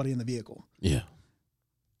there's nobody in the vehicle. Yeah.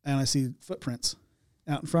 And I see footprints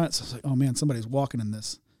out in front. So I was like, oh man, somebody's walking in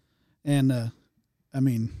this. And, I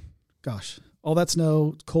mean, gosh, all that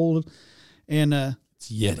snow, it's cold. And, it's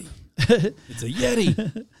Yeti. It's a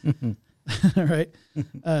Yeti. All right.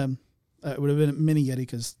 It would have been a mini Yeti,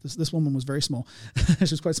 because this woman was very small. She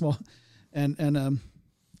was quite small. And,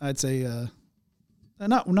 I'd say,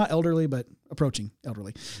 not elderly, but approaching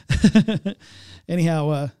elderly.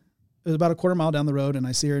 Anyhow, it was about a quarter mile down the road, and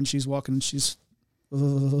I see her, and she's walking, and she's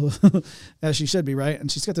as she should be, right? And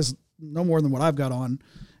she's got this no more than what I've got on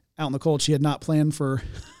out in the cold. She had not planned for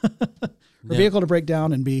her vehicle to break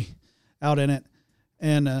down and be out in it.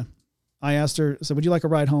 And I asked her, I said, would you like a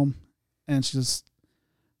ride home? And she said,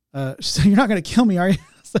 you're not going to kill me, are you?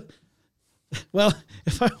 Well,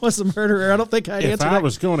 if I was a murderer, I don't think I'd answer that. If I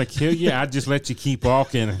was going to kill you, I'd just let you keep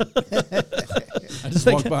walking.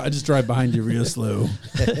 I just drive behind you real slow.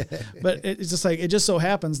 But it's just like, it just so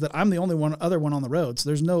happens that I'm the only other one on the road. So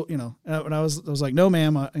there's no, and I was like, no,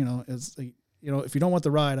 ma'am, it's, if you don't want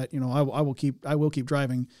the ride, I will keep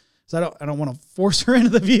driving. So I don't want to force her into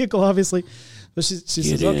the vehicle, obviously. But she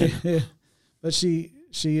says, okay. Yeah. But she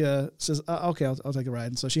says, okay, I'll take a ride.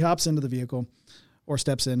 And so she hops into the vehicle, or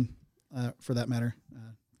steps in, for that matter.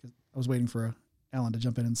 I was waiting for Alan to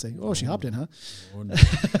jump in and say, oh, she hopped in, huh? Oh, no.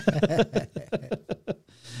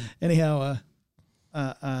 Anyhow,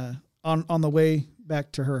 on the way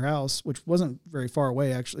back to her house, which wasn't very far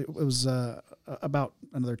away, actually, it was about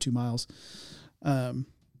another 2 miles, and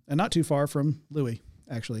not too far from Louis,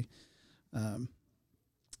 actually.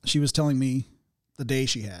 She was telling me the day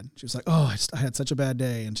she had. She was like, oh, I had such a bad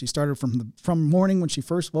day. And she started from morning when she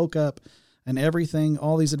first woke up, and everything,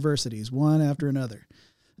 all these adversities, one after another.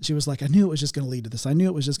 She was like, I knew it was just going to lead to this. I knew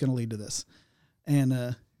it was just going to lead to this.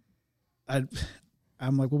 And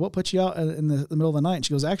I'm like, well, what put you out in the middle of the night? And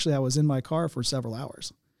she goes, actually, I was in my car for several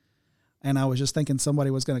hours, and I was just thinking somebody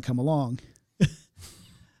was going to come along.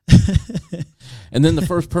 And then the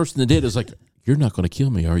first person that did is like, you're not going to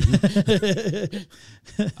kill me, are you?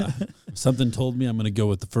 Something told me I'm going to go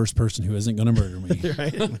with the first person who isn't going to murder me.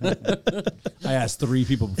 Right? I asked 3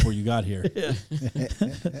 people before you got here. Yeah.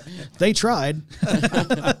 They tried.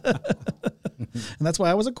 And that's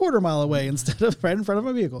why I was a quarter mile away instead of right in front of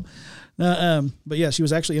my vehicle. But yeah, she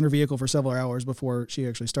was actually in her vehicle for several hours before she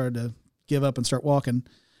actually started to give up and start walking.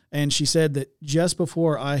 And she said that just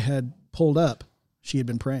before I had pulled up, she had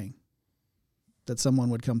been praying that someone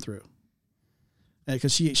would come through.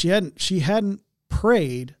 Because she hadn't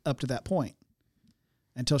prayed up to that point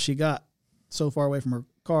until she got so far away from her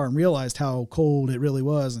car and realized how cold it really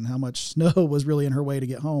was and how much snow was really in her way to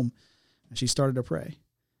get home. And she started to pray.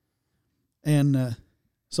 And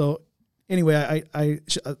so anyway,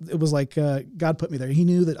 it was like God put me there. He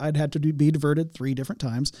knew that I'd had to be diverted 3 different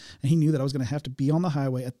times, and he knew that I was going to have to be on the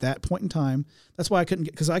highway at that point in time. That's why I couldn't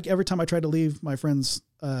get, because every time I tried to leave my friend's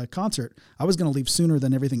concert, I was going to leave sooner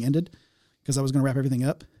than everything ended, because I was going to wrap everything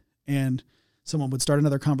up, and someone would start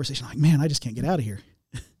another conversation like, man, I just can't get out of here.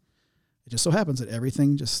 It just so happens that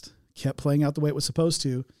everything just kept playing out the way it was supposed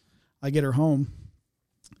to. I get her home,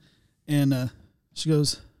 and she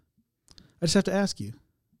goes, I just have to ask you,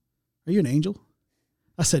 are you an angel?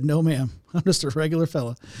 I said, no, ma'am. I'm just a regular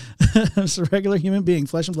fella. I'm just a regular human being,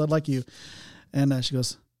 flesh and blood like you. And she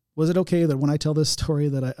goes, was it okay that when I tell this story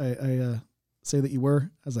that I say that you were?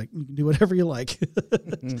 I was like, you can do whatever you like.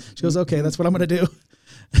 She goes, okay, that's what I'm going to do.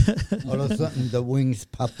 All of a sudden, the wings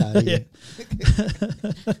popped out of you.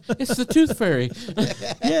 It's the Tooth Fairy.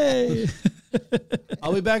 Yay.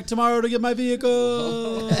 I'll be back tomorrow to get my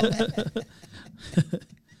vehicle.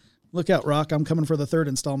 Look out, Rock. I'm coming for the 3rd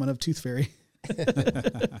installment of Tooth Fairy.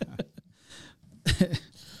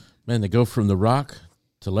 Man, they go from The Rock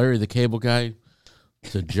to Larry the Cable Guy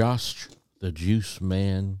to Josh the Juice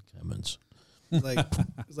Man Cummins. It's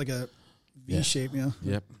like a V shape, you know?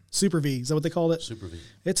 Yep. Super V. Is that what they called it? Super V.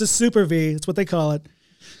 It's a Super V. It's what they call it.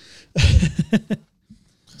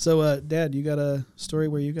 So, Dad, you got a story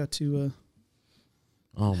where you got to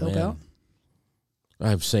help out?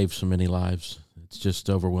 I've saved so many lives. It's just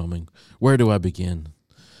overwhelming. Where do I begin?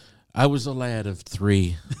 I was a lad of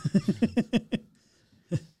 3.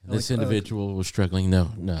 This individual was struggling.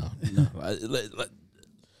 No.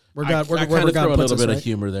 We're I kind of throw a little bit of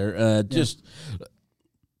humor there. Just,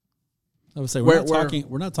 I would say we're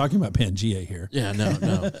not talking about Pangea here. Yeah,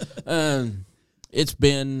 no. It's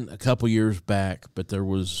been a couple years back, but there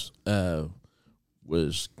was my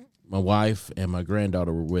wife and my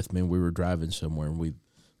granddaughter were with me, and we were driving somewhere, and we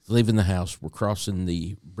leaving the house. We're crossing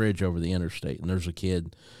the bridge over the interstate, and there's a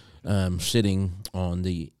kid sitting on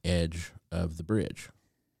the edge of the bridge.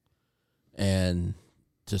 And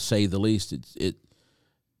to say the least,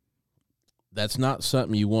 that's not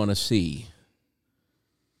something you want to see.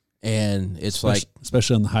 And it's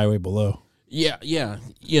especially on the highway below. Yeah.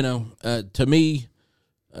 To me,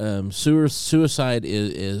 suicide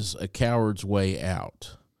is a coward's way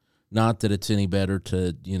out. Not that it's any better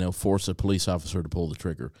to, force a police officer to pull the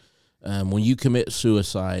trigger. When you commit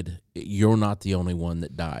suicide, you're not the only one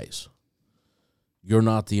that dies. You're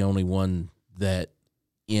not the only one that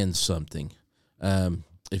ends something.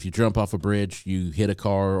 If you jump off a bridge, you hit a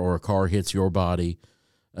car or a car hits your body,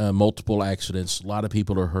 multiple accidents, a lot of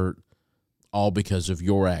people are hurt, all because of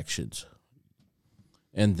your actions.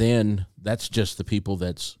 And then that's just the people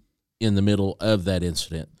that's in the middle of that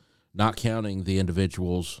incident, not counting the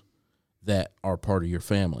individuals that are part of your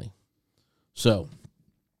family. So,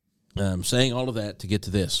 saying all of that to get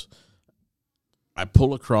to this, I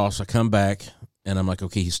pull across, I come back, and I'm like,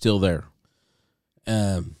 okay, he's still there.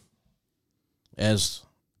 As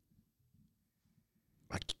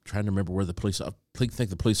I'm trying to remember where I think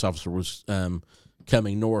the police officer was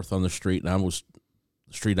coming north on the street, and the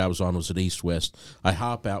street I was on was at east-west. I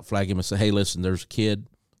hop out, flag him, and say, hey, listen, there's a kid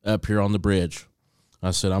up here on the bridge.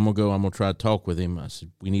 I said, I'm going to try to talk with him. I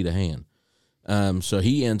said, we need a hand. So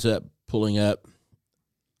he ends up pulling up.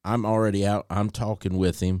 I'm already out. I'm talking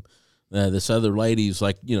with him. This other lady's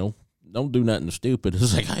like, don't do nothing stupid.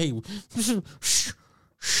 It's like, hey, shh,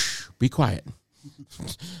 be quiet.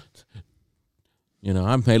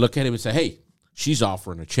 I may look at him and say, hey, she's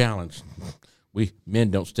offering a challenge. We men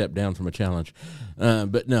don't step down from a challenge.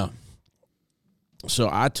 But no. So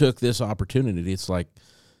I took this opportunity. It's like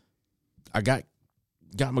I got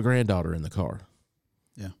my granddaughter in the car.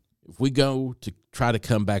 Yeah. If we go to try to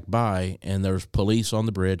come back by and there's police on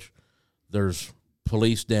the bridge, there's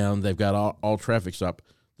police down, they've got all traffic stop.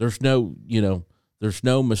 There's no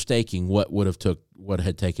mistaking what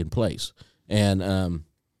had taken place. And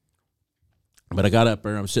but I got up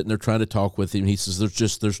there, I'm sitting there trying to talk with him. He says,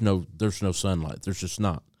 there's no sunlight. There's just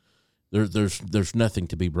not. There's nothing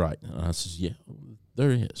to be bright. And I says, yeah,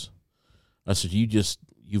 there is. I said,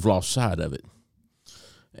 you've lost sight of it.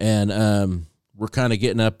 And we're kind of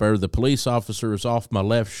getting up there. The police officer is off my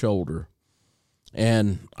left shoulder,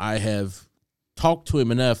 and I have talked to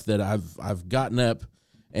him enough that I've gotten up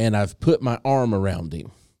and I've put my arm around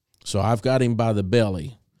him. So I've got him by the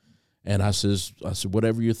belly. And I said,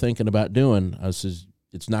 whatever you're thinking about doing, I says,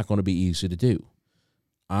 it's not going to be easy to do.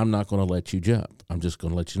 I'm not going to let you jump. I'm just going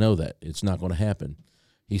to let you know that. It's not going to happen.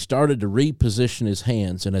 He started to reposition his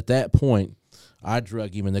hands, and at that point, I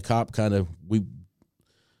drug him, and the cop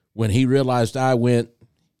when he realized I went,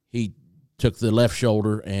 he took the left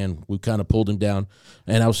shoulder, and we kind of pulled him down.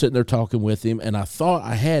 And I was sitting there talking with him, and I thought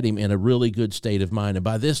I had him in a really good state of mind. And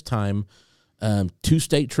by this time, 2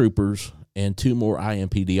 state troopers and 2 more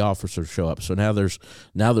IMPD officers show up. So now there's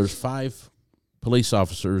 5 police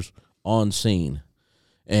officers on scene,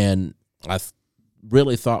 and I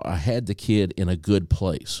really thought I had the kid in a good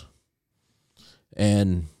place.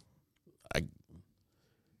 And I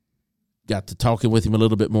got to talking with him a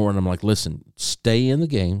little bit more, and I'm like, listen, stay in the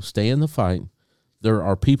game, stay in the fight. There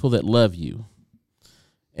are people that love you.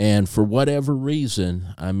 And for whatever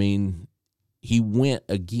reason, I mean, he went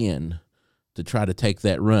again to try to take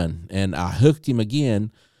that run. And I hooked him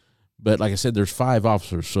again, but like I said, there's 5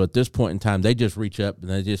 officers. So at this point in time, they just reach up and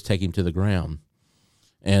they just take him to the ground.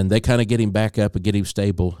 And they kind of get him back up and get him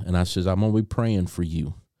stable. And I says, I'm going to be praying for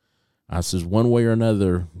you. I says, one way or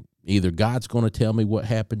another, either God's going to tell me what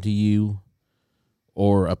happened to you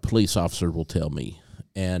or a police officer will tell me.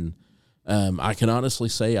 And I can honestly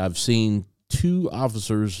say I've seen 2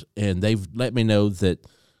 officers, and they've let me know that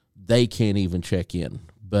they can't even check in.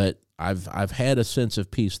 But I've had a sense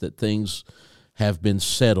of peace that things have been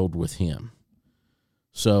settled with him.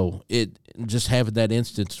 So it just having that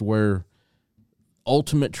instance where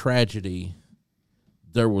ultimate tragedy,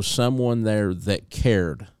 there was someone there that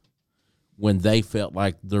cared when they felt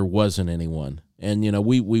like there wasn't anyone. And you know,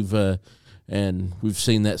 we've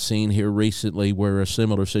seen that scene here recently where a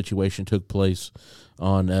similar situation took place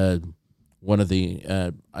on one of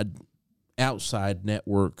the outside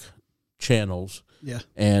network channels. Yeah.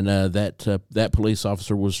 And that police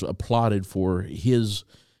officer was applauded for his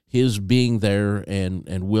being there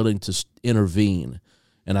and willing to intervene.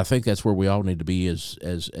 And I think that's where we all need to be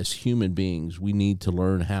as human beings. We need to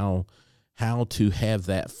learn how to have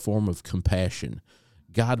that form of compassion.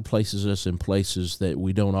 God places us in places that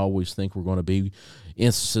we don't always think we're going to be,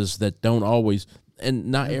 instances that don't always,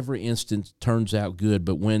 and not every instance turns out good,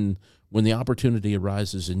 but when the opportunity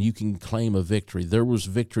arises and you can claim a victory, there was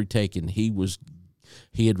victory taken. He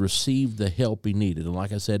had received the help he needed. And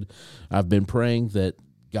like I said, I've been praying that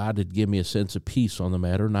God had given me a sense of peace on the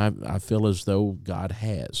matter, and I feel as though God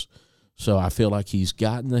has. So I feel like he's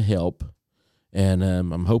gotten the help, and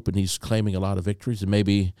I'm hoping he's claiming a lot of victories, and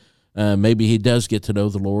maybe he does get to know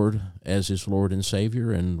the Lord as his Lord and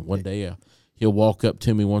Savior, and one day he'll walk up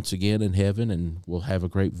to me once again in heaven, and we'll have a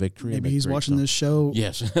great victory. Maybe he's watching this show.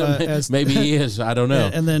 Yes, maybe he is. I don't know.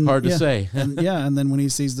 And then hard to say. and then when he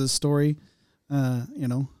sees this story,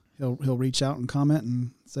 he'll reach out and comment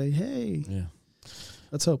and say, "Hey, yeah,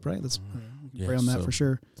 let's hope, right? Let's pray on that for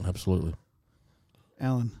sure." Absolutely.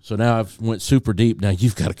 Alan. So now I've went super deep. Now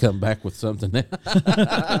you've got to come back with something.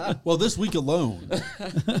 Well, this week alone,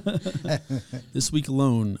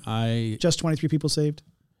 I Just 23 people saved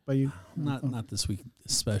by you? not this week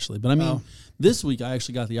especially, but I mean, this week I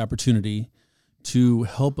actually got the opportunity to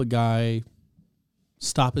help a guy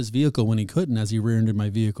stop his vehicle when he couldn't, as he rear-ended my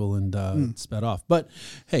vehicle and sped off. But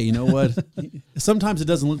hey, you know what? Sometimes it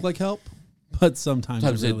doesn't look like help, but sometimes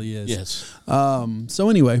it really is. Yes. So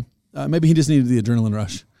anyway, maybe he just needed the adrenaline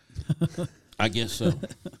rush. I guess so.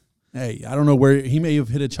 Hey, I don't know where he may have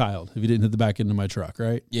hit a child if he didn't hit the back end of my truck,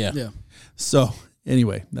 right? Yeah. Yeah. So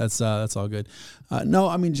anyway, that's all good. No,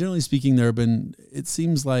 I mean, generally speaking, it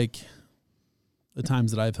seems like the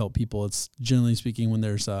times that I've helped people, it's generally speaking when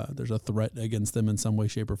there's a threat against them in some way,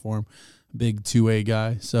 shape, or form. Big 2A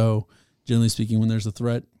guy. So generally speaking, when there's a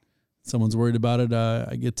threat, someone's worried about it,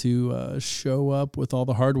 I get to show up with all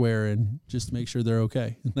the hardware and just make sure they're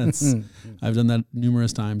okay. That's I've done that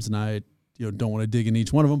numerous times, and I don't want to dig in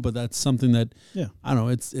each one of them, but that's something that I don't know.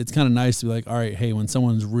 It's kind of nice to be like, all right, hey, when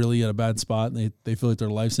someone's really at a bad spot and they feel like their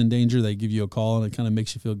life's in danger, they give you a call, and it kind of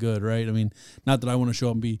makes you feel good, right? I mean, not that I want to show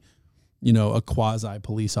up and be a quasi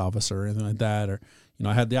police officer or anything like that, or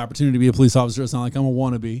I had the opportunity to be a police officer. It's not like I'm a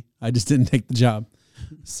wannabe. I just didn't take the job.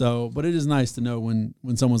 So, but it is nice to know when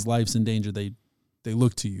someone's life's in danger, they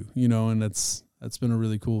look to you, and that's been a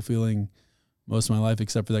really cool feeling most of my life,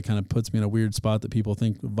 except for that kind of puts me in a weird spot that people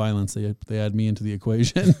think of violence. They add me into the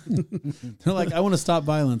equation. They're like, I want to stop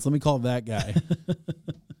violence. Let me call that guy.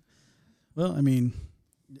 Well, I mean,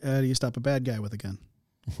 how do you stop a bad guy with a gun?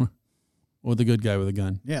 Or the good guy with a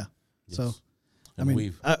gun. Yeah. Yes. So, And I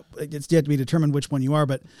mean, it's yet to be determined which one you are,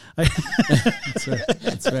 but That's fair.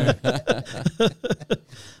 That's fair.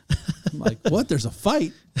 I'm like, what? There's a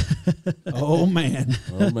fight? Oh man.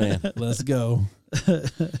 Let's go.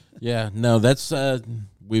 Yeah, no, that's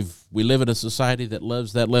we live in a society that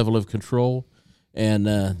loves that level of control, and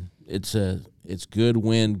it's good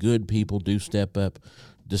when good people do step up,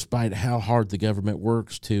 despite how hard the government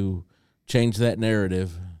works to change that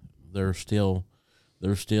narrative. There's still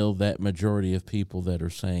that majority of people that are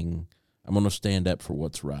saying, I'm going to stand up for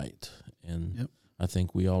what's right. And I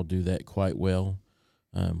think we all do that quite well.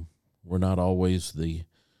 We're not always the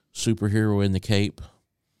superhero in the cape.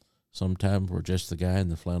 Sometimes we're just the guy in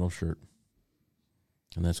the flannel shirt.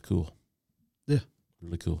 And that's cool. Yeah.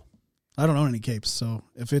 Really cool. I don't own any capes, so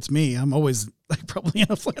if it's me, I'm always like probably in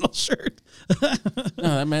a flannel shirt.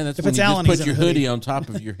 No, man, that's if when it's you Alan, just he's put in your a hoodie. hoodie on top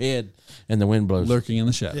of your head and the wind blows. Lurking in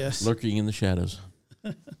the shadows. Yes. Lurking in the shadows.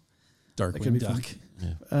 That could Darkwing be Duck.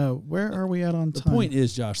 fun. Where are we at on The time? point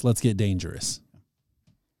is, Josh, let's get dangerous.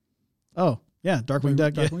 Oh, yeah, Darkwing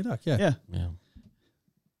Duck. Yeah. Darkwing Duck, yeah. Yeah. Yeah.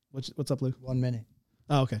 What's up, Lou? 1 minute.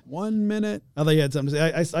 Oh, okay. 1 minute. I thought you had something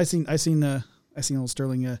to say. I seen old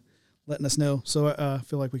Sterling letting us know, so I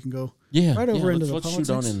feel like we can go right over into the let's politics.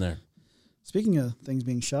 shoot on in there. Speaking of things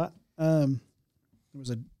being shot, there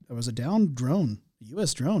was a downed drone, a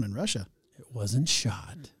U.S. drone in Russia. It wasn't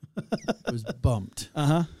shot. It was bumped.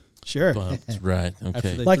 Sure. Bumped, right. After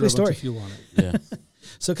Okay. they Likely threw a bunch story. of fuel on it. Yeah.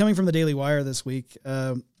 So coming from the Daily Wire this week,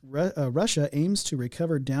 Russia aims to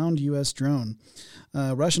recover downed U.S. drone.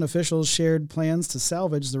 Russian officials shared plans to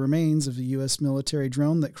salvage the remains of the U.S. military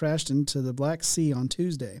drone that crashed into the Black Sea on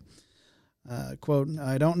Tuesday. Quote,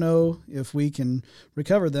 I don't know if we can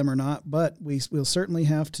recover them or not, but we'll certainly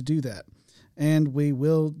have to do that, and we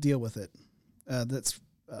will deal with it. That's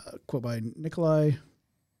a quote by Nikolai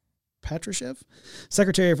Patrushev,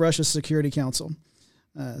 Secretary of Russia's Security Council.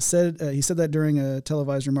 He said that during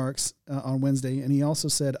televised remarks on Wednesday, and he also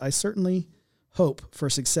said, I certainly hope for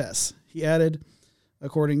success. He added,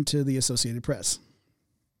 according to the Associated Press.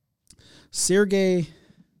 Sergei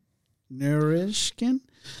Narishkin,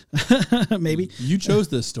 maybe. You chose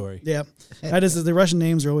this story. Yeah. The Russian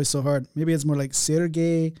names are always so hard. Maybe it's more like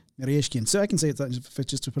Sergei Narishkin. So I can say it's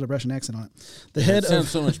just to put a Russian accent on it. The head It sounds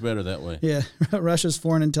of so much better that way. Yeah, Russia's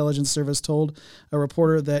Foreign Intelligence Service told a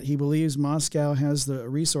reporter that he believes Moscow has the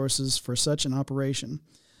resources for such an operation.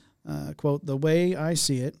 Quote, the way I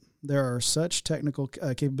see it, there are such technical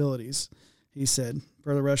capabilities, he said,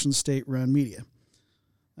 per the Russian state-run media.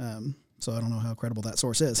 So I don't know how credible that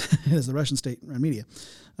source is. It is the Russian state-run media.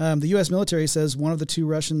 The U.S. military says one of the two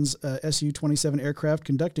Russians' Su-27 aircraft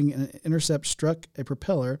conducting an intercept struck a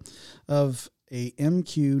propeller of a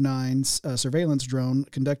MQ-9 surveillance drone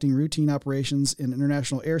conducting routine operations in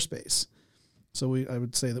international airspace. So I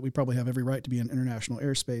would say that we probably have every right to be in international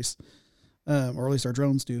airspace, or at least our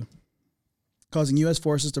drones do, causing U.S.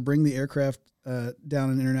 forces to bring the aircraft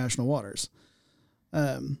down in international waters.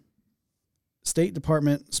 State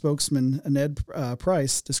Department spokesman Ned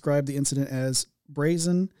Price described the incident as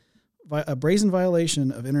a brazen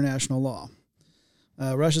violation of international law.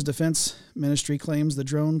 Russia's defense ministry claims the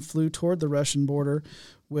drone flew toward the Russian border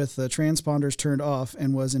with the transponders turned off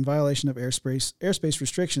and was in violation of airspace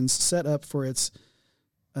restrictions set up for its,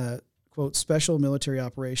 quote, special military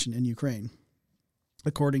operation in Ukraine,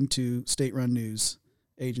 according to state-run news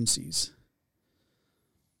agencies.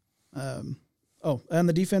 And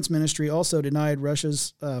the defense ministry also denied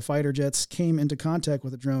Russia's fighter jets came into contact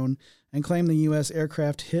with the drone and claimed the U.S.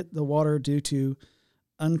 aircraft hit the water due to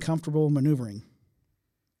uncomfortable maneuvering.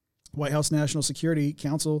 White House National Security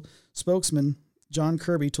Council spokesman John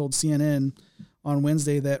Kirby told CNN on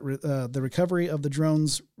Wednesday that the recovery of the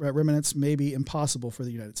drone's remnants may be impossible for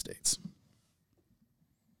the United States.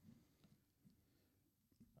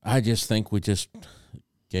 I just think we just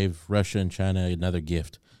gave Russia and China another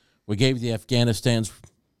gift. We gave the Afghanistan's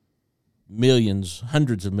millions,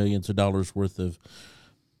 hundreds of millions of dollars worth of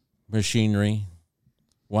machinery.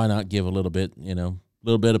 Why not give a little bit, a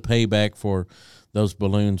little bit of payback for those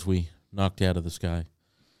balloons we knocked out of the sky?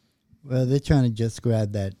 Well, they're trying to just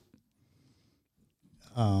grab that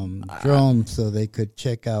drone so they could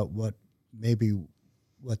check out what the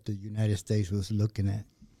United States was looking at.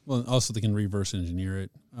 Well, also they can reverse engineer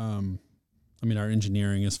it. Our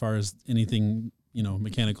engineering, as far as anything,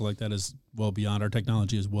 mechanical like that, is well beyond, our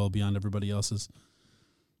technology is well beyond everybody else's.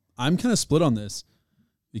 I'm kind of split on this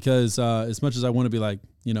because as much as I want to be like,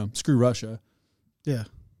 screw Russia. Yeah.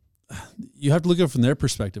 You have to look at it from their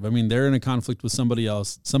perspective. I mean, they're in a conflict with somebody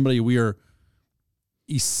else, somebody we are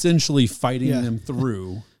essentially fighting them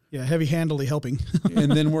through. Yeah, heavy-handedly helping.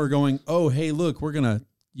 And then we're going, oh, hey, look, we're going to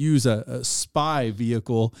use a spy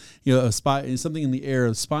vehicle, a spy, something in the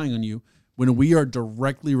air spying on you. When we are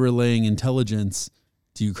directly relaying intelligence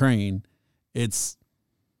to Ukraine, it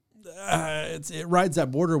rides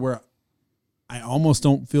that border where I almost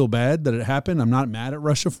don't feel bad that it happened. I'm not mad at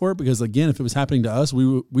Russia for it because, again, if it was happening to us,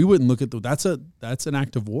 we wouldn't look at that's an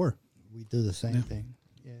act of war. We do the same thing.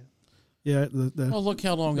 Yeah. Well, look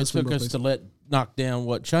how long it took us to knock down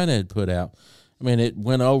what China had put out. I mean, it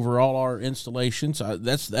went over all our installations.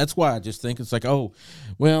 That's why I just think it's like, oh,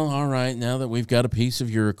 well, all right, now that we've got a piece of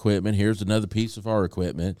your equipment, here's another piece of our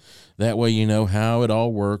equipment. That way you know how it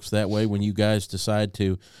all works. That way when you guys decide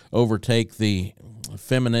to overtake the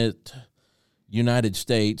effeminate United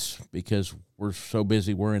States, because we're so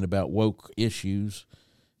busy worrying about woke issues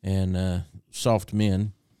and soft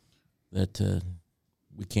men that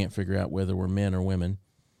we can't figure out whether we're men or women.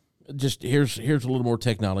 Just here's a little more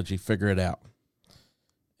technology. Figure it out.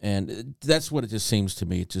 And that's what it just seems to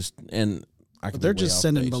me. They're just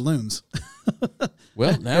sending balloons.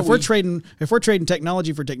 Well, now if we're trading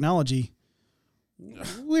technology for technology,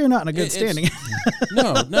 we're not in a good standing.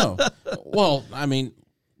 No. Well, I mean,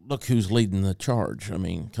 look who's leading the charge. I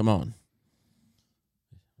mean, come on.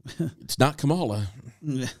 It's not Kamala.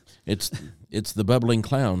 It's the bubbling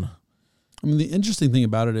clown. I mean, the interesting thing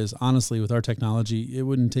about it is, honestly, with our technology, it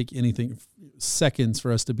wouldn't take anything seconds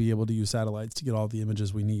for us to be able to use satellites to get all the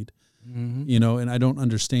images we need. Mm-hmm. You know, and I don't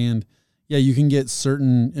understand. Yeah, you can get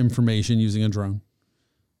certain information using a drone,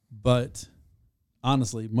 but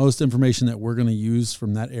honestly, most information that we're going to use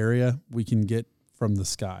from that area, we can get from the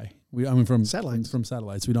sky. From satellites. From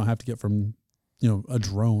satellites. We don't have to get from, a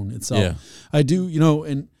drone itself. Yeah. I do,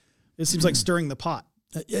 and it seems like stirring the pot.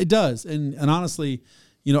 It does. And honestly,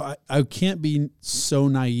 I can't be so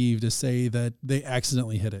naive to say that they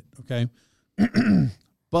accidentally hit it, okay?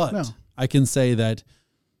 But no. I can say that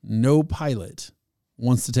no pilot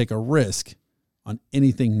wants to take a risk on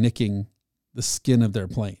anything nicking the skin of their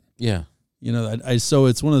plane. Yeah. So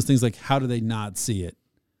it's one of those things like, how do they not see it?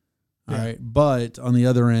 All right. But on the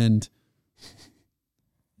other end,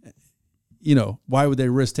 why would they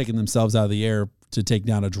risk taking themselves out of the air to take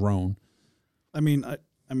down a drone? I mean,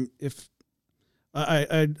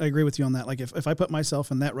 I agree with you on that. Like if I put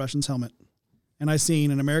myself in that Russian's helmet and I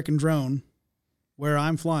seen an American drone where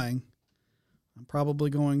I'm flying, I'm probably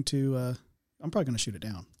going to shoot it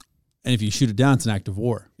down. And if you shoot it down, it's an act of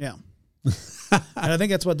war. Yeah. And I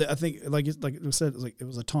think that's what like it said, it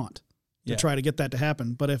was a taunt to try to get that to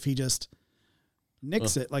happen. But if he just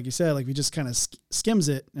nicks it, like you said, like if he just kind of skims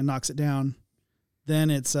it and knocks it down,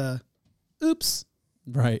 then it's oops.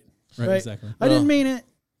 Right, exactly. I didn't mean it.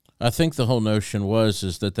 I think the whole notion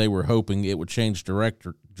is that they were hoping it would change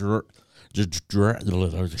trajectory.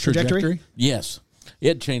 Yes,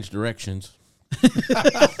 it changed directions.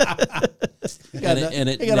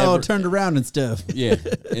 It got all turned around and stuff. Yeah,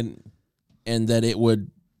 and that it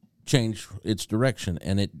would change its direction,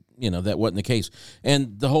 and that wasn't the case.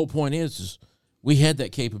 And the whole point is we had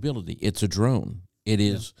that capability. It's a drone.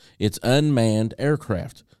 It's unmanned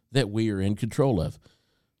aircraft that we are in control of.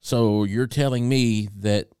 So you're telling me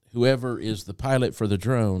that whoever is the pilot for the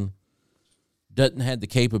drone doesn't have the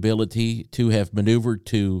capability to have maneuvered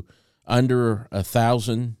to under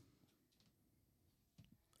 1,000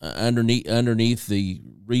 underneath the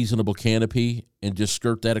reasonable canopy and just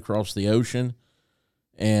skirt that across the ocean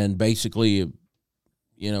and basically,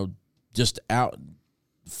 just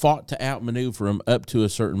fought to outmaneuver them up to a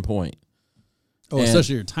certain point. Oh,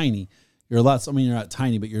 especially you're tiny. You're not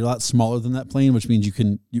tiny, but you're a lot smaller than that plane, which means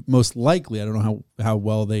you most likely, I don't know how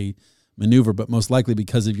well they maneuver, but most likely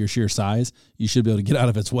because of your sheer size, you should be able to get out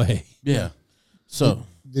of its way. Yeah. So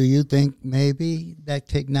do you think maybe that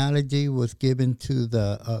technology was given to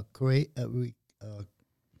the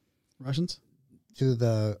Russians? To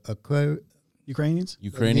the Ukrainians?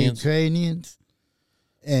 Ukrainians?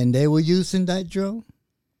 And they were using that drone?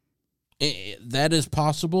 That is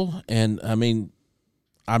possible. And I mean,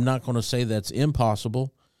 I'm not going to say that's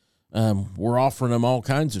impossible. We're offering them all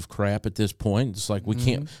kinds of crap at this point. It's like we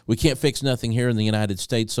can't fix nothing here in the United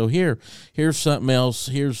States. So here's something else.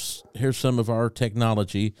 Here's some of our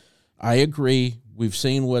technology. I agree. We've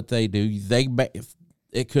seen what they do.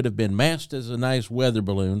 It could have been masked as a nice weather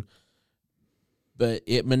balloon, but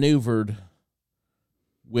it maneuvered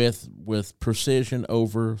with precision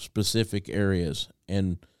over specific areas,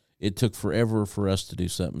 and it took forever for us to do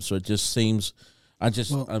something. So it just seems.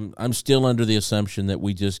 I'm still under the assumption that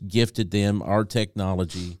we just gifted them our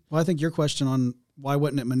technology. Well, I think your question on why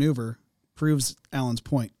wouldn't it maneuver proves Alan's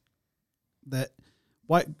point.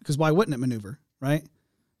 Because why wouldn't it maneuver, right?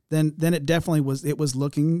 Then it definitely was. It was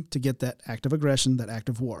looking to get that act of aggression, that act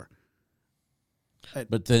of war.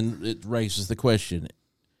 But then it raises the question: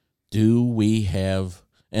 do we have?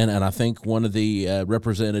 And I think one of the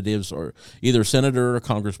representatives, or either a senator or a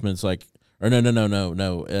congressman, is like, or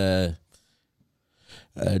no.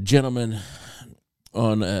 A gentleman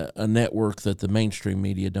on a network that the mainstream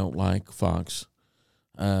media don't like, Fox,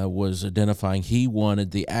 was identifying he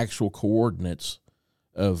wanted the actual coordinates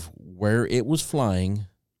of where it was flying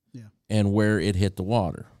and where it hit the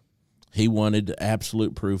water. He wanted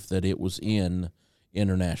absolute proof that it was in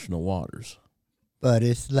international waters. But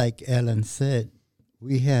it's like Ellen said,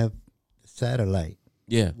 we have satellite.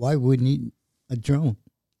 Yeah. Why would we need a drone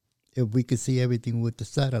if we could see everything with the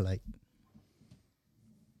satellite?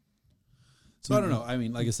 So I don't know. I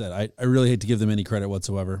mean, like I said, I really hate to give them any credit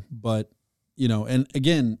whatsoever. But, and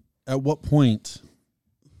again, at what point,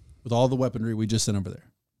 with all the weaponry we just sent over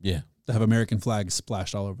there, Yeah. to have American flags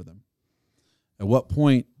splashed all over them, at what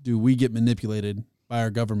point do we get manipulated by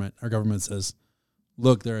our government? Our government says,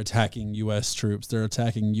 look, they're attacking U.S. troops. They're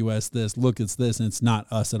attacking U.S. this. Look, it's this. And it's not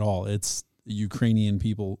us at all. It's the Ukrainian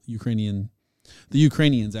people, the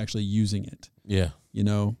Ukrainians actually using it. Yeah.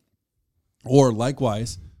 Or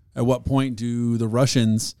likewise, at what point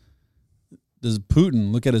does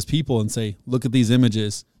Putin look at his people and say, look at these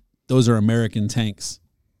images. Those are American tanks.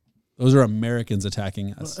 Those are Americans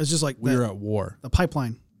attacking us. It's just like we're at war. The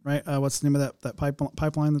pipeline, right? What's the name of that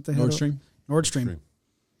pipeline that they had? Nord Stream.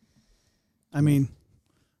 I mean,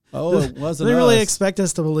 it wasn't they really us. expect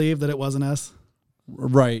us to believe that it wasn't us.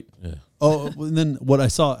 Right. Yeah. Oh, and then what I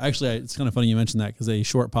saw, actually, it's kind of funny you mentioned that because a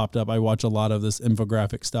short popped up. I watch a lot of this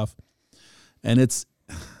infographic stuff, and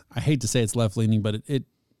I hate to say it's left leaning, but it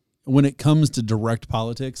when it comes to direct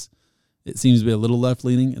politics, it seems to be a little left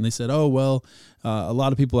leaning. And they said, oh, well, a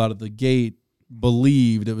lot of people out of the gate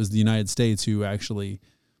believed it was the United States who actually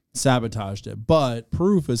sabotaged it. But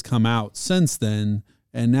proof has come out since then.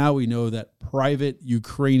 And now we know that private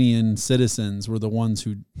Ukrainian citizens were the ones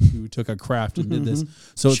who took a craft and did this.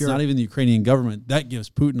 So it's not even the Ukrainian government. That gives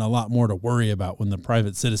Putin a lot more to worry about when the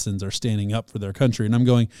private citizens are standing up for their country. And I'm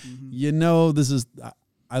going,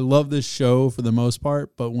 I love this show for the most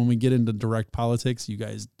part, but when we get into direct politics, you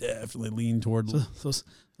guys definitely lean towards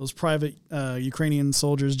those private Ukrainian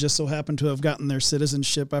soldiers just so happen to have gotten their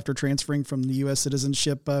citizenship after transferring from the U.S.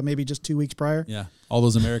 citizenship maybe just 2 weeks prior. Yeah, all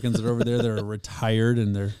those Americans that are over there, they're retired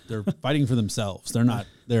and they're fighting for themselves. They're not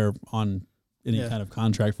there on any kind of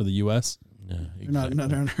contract for the U.S. Yeah, exactly. They're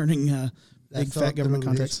not earning big fat government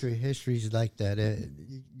contracts. History's like that.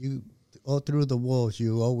 You all through the wars,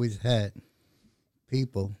 you always had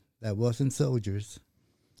people that wasn't soldiers,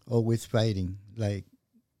 always fighting, like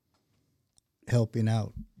helping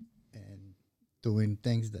out and doing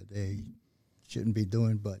things that they shouldn't be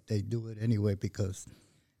doing, but they do it anyway because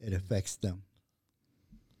it affects them.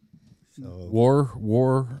 So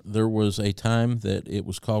war. There was a time that it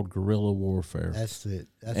was called guerrilla warfare. That's it.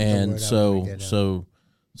 That's and so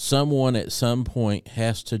someone at some point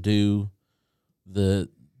has to do the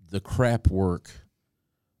crap work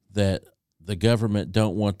that the government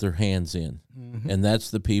don't want their hands in. Mm-hmm. And that's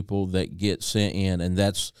the people that get sent in. And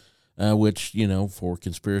that's, which, for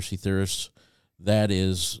conspiracy theorists, that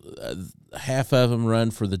is half of them run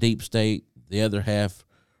for the deep state. The other half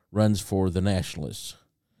runs for the nationalists.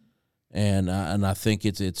 And I think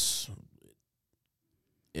it's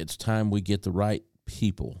time we get the right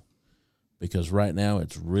people, because right now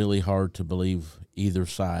it's really hard to believe either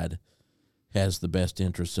side has the best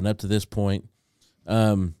interest. And up to this point,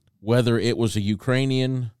 whether it was a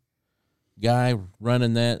Ukrainian guy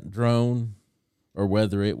running that drone or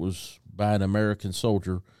whether it was by an American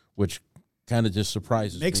soldier, which kind of just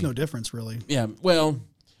surprises me. Makes no difference, really. Yeah, well,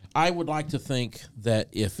 I would like to think that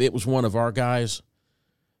if it was one of our guys,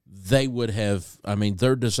 they would have,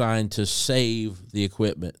 they're designed to save the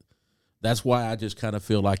equipment. That's why I just kind of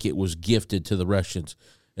feel like it was gifted to the Russians.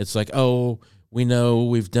 It's like, oh, we know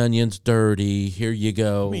we've done yous dirty. Here you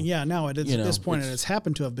go. Now at this point, it's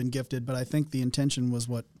happened to have been gifted, but I think the intention was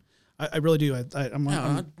what I really do.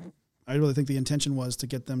 I really think the intention was to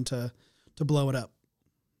get them to blow it up.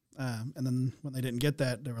 And then when they didn't get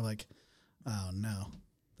that, they were like, oh, no,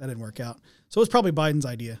 that didn't work out. So it was probably Biden's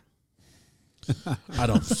idea. I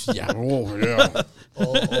don't, yeah. Oh, yeah.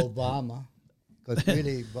 Obama. Because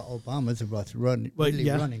really, Obama's about running.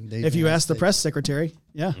 Running. If you ask the press secretary,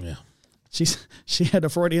 yeah. She had a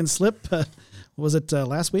Freudian slip. Was it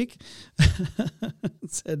last week? It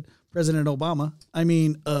said President Obama.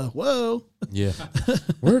 Whoa. Yeah.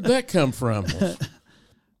 Where'd that come from?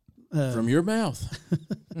 From your mouth.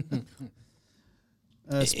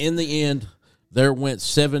 In the end, there went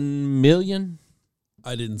 $7 million.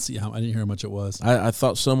 I didn't hear how much it was. I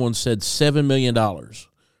thought someone said $7 million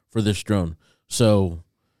for this drone. So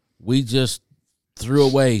we just threw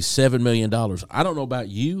away $7 million. I don't know about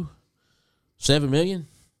you. $7 million?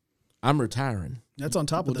 I'm retiring. That's on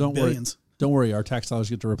top of the billions. Don't worry, our tax dollars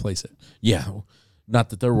get to replace it. Yeah, not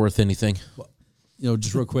that they're worth anything. Well,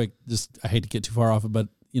 just real quick, I hate to get too far off it, but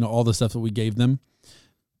all the stuff that we gave them,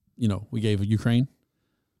 we gave Ukraine.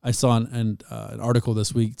 I saw an article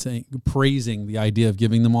this week praising the idea of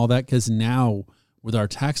giving them all that, because now with our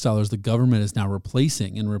tax dollars, the government is now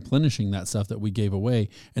replacing and replenishing that stuff that we gave away,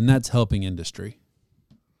 and that's helping industry.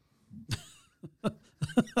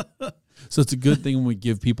 So it's a good thing when we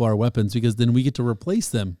give people our weapons, because then we get to replace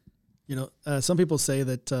them. You know, some people say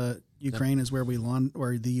that Ukraine is where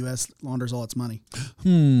where the U.S. launders all its money.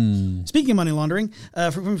 Speaking of money laundering,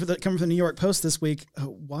 coming from the New York Post this week,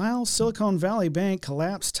 while Silicon Valley Bank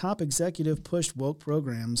collapsed, top executive pushed woke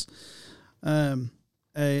programs.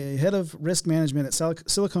 A head of risk management at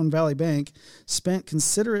Silicon Valley Bank spent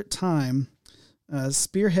considerate time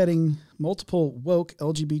spearheading multiple woke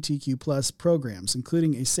LGBTQ plus programs,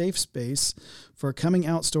 including a safe space for coming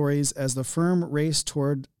out stories as the firm raced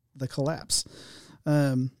toward the collapse.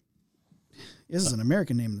 This is an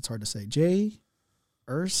American name that's hard to say. Jay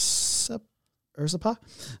Ursapa?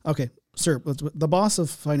 Okay, sir. The boss of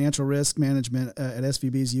financial risk management at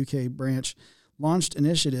SVB's UK branch launched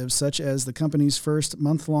initiatives such as the company's first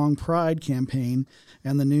month-long Pride campaign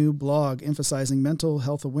and the new blog emphasizing mental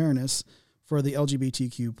health awareness for the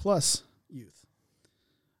LGBTQ plus youth.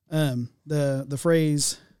 The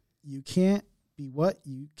phrase, "you can't be what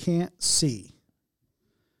you can't see,"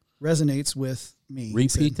 resonates with me.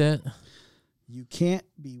 Repeat that. You can't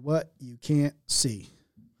be what you can't see.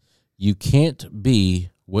 You can't be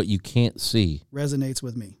what you can't see. Resonates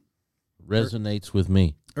with me. Resonates with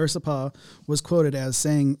me. Ursapa was quoted as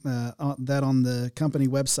saying that on the company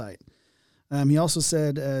website. He also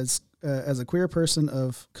said, as a queer person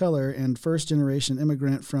of color and first-generation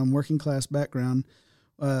immigrant from working-class background,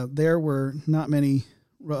 there were not many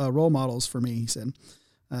role models for me, he said,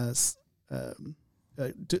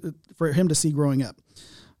 for him to see growing up,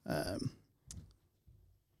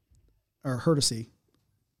 or her to see.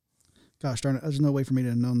 Gosh darn it, there's no way for me to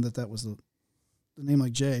have known that was the name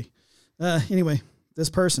like Jay. Anyway, this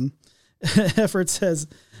person efforts as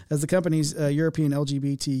the company's European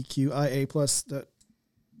LGBTQIA plus. Did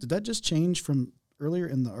that just change from earlier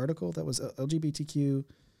in the article? That was LGBTQ.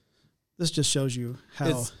 This just shows you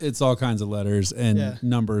how it's all kinds of letters and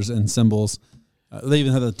numbers and symbols. They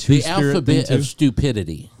even have the the alphabet of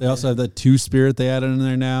stupidity. They also have the two-spirit they added in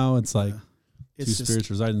there now. It's like it's two spirits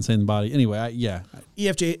reside in the same body. Anyway,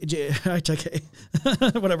 EFJ,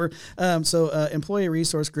 whatever. So Employee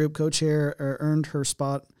Resource Group co-chair earned her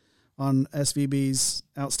spot on SVB's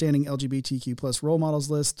Outstanding LGBTQ plus Role Models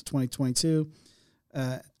list 2022.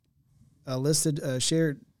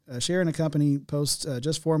 Sharing a company post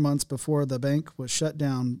just 4 months before the bank was shut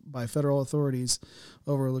down by federal authorities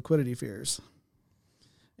over liquidity fears.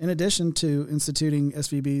 In addition to instituting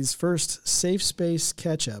SVB's first safe space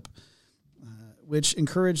catch-up, which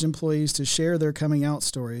encouraged employees to share their coming out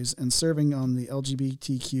stories, and serving on the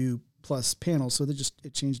LGBTQ plus panels, so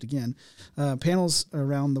it changed again, panels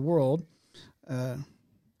around the world.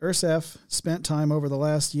 URSAF spent time over the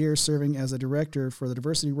last year serving as a director for the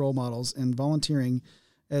diversity role models and volunteering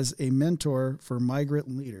as a mentor for migrant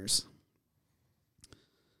leaders.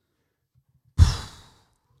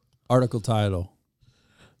 Article title.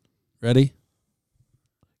 Ready?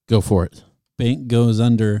 Go for it. Bank goes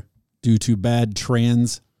under due to bad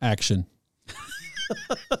trans action.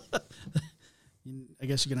 I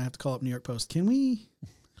guess you're going to have to call up New York Post. Can we?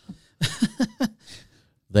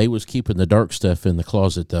 They was keeping the dark stuff in the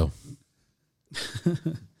closet, though.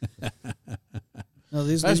 No,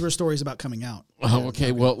 these were stories about coming out. Oh,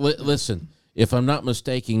 okay. Well, listen, if I'm not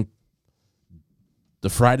mistaken, the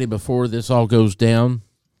Friday before this all goes down,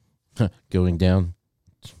 going down,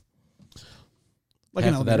 like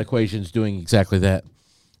half of that equation is doing exactly that.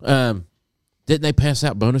 Didn't they pass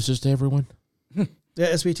out bonuses to everyone?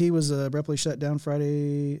 Yeah, SBT was abruptly shut down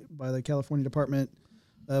Friday by the California Department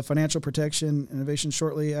of Financial Protection Innovation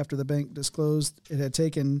shortly after the bank disclosed it had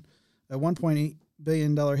taken a $1.8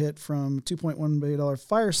 billion hit from $2.1 billion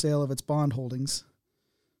fire sale of its bond holdings.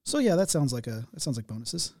 So yeah, that sounds like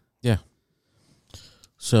bonuses. Yeah.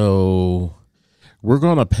 So we're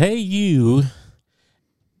gonna pay you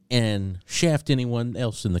and shaft anyone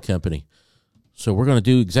else in the company. So we're gonna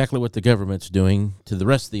do exactly what the government's doing to the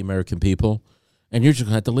rest of the American people, and you're just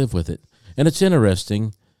gonna have to live with it. And it's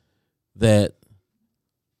interesting that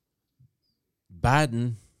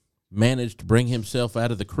Biden managed to bring himself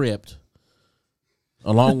out of the crypt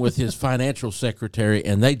along with his financial secretary,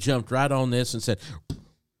 and they jumped right on this and said,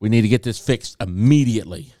 we need to get this fixed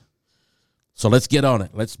immediately. So let's get on it.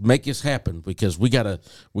 Let's make this happen because we gotta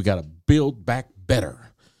build back better.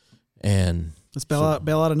 And let's bail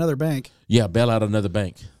out another bank. Yeah, bail out another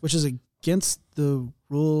bank. Which is against the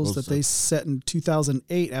rules that they set in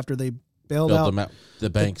 2008 after they bailed out the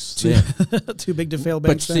banks. Too big to fail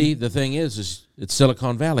banks. But see, the thing is it's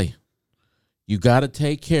Silicon Valley. You got to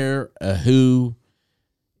take care of who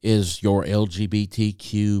is your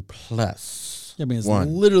LGBTQ plus. Yeah, I mean, it's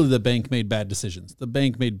one. literally the bank made bad decisions. The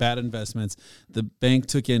bank made bad investments. The bank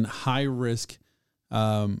took in high risk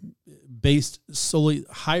investments based solely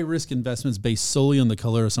on the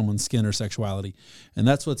color of someone's skin or sexuality. And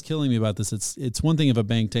that's what's killing me about this. It's one thing if a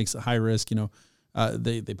bank takes a high risk,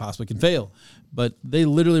 they possibly can fail, but they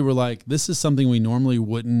literally were like, this is something we normally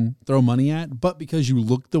wouldn't throw money at, but because you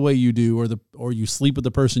look the way you do, or you sleep with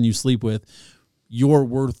the person you sleep with, you're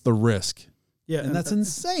worth the risk. Yeah, and that's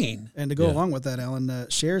insane. And to go along with that, Alan,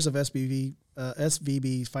 shares of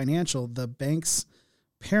SVB Financial, the bank's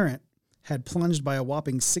parent, had plunged by a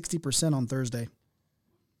whopping 60% on Thursday.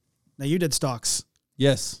 Now, you did stocks.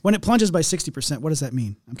 Yes. When it plunges by 60%, what does that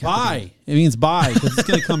mean? Buy. It means buy because it's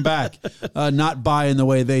going to come back. Not buy in the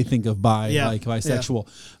way they think of buy, like bisexual.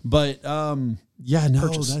 Yeah. But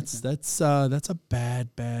purchase. That's a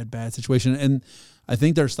bad situation. And I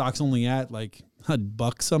think their stock's only at like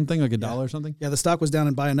 $1 something, like $1 or something. Yeah, the stock was down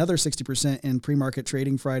and by another 60% in pre-market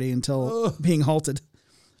trading Friday until being halted.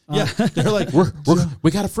 Yeah, they're like,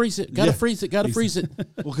 we got to freeze it. Got to freeze it.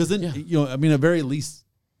 Well, because then, at very least,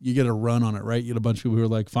 you get a run on it, right? You get a bunch of people who are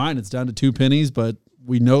like, fine, it's down to 2 pennies, but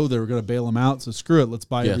we know they're going to bail them out, so screw it. Let's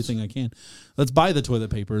buy everything I can. Let's buy the toilet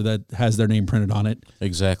paper that has their name printed on it.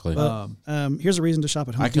 Exactly. Here's a reason to shop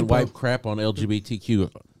at Home Depot. I can wipe crap on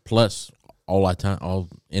LGBTQ plus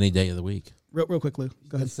any day of the week. Real quick, Lou.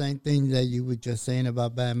 Go ahead. The same thing that you were just saying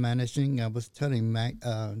about bad managing. I was telling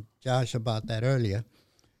Josh about that earlier.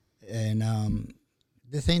 And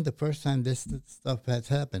this ain't the first time this stuff has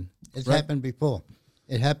happened. It's happened before.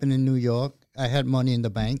 It happened in New York. I had money in the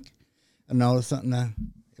bank, and all of a sudden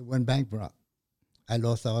it went bankrupt. I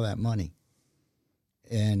lost all that money.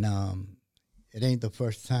 And it ain't the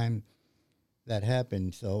first time that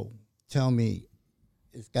happened. So tell me,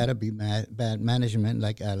 it's got to be bad management,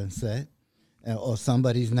 like Alan said, or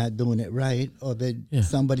somebody's not doing it right, or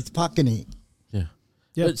somebody's pocketing it.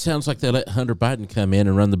 Yeah. It sounds like they let Hunter Biden come in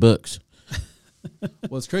and run the books.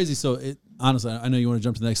 Well, it's crazy. So, honestly, I know you want to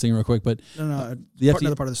jump to the next thing real quick, but another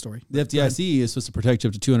part of the story. The FDIC is supposed to protect you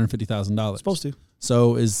up to $250,000. Supposed to.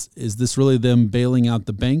 So, is this really them bailing out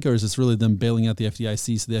the bank, or is this really them bailing out the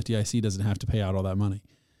FDIC so the FDIC doesn't have to pay out all that money?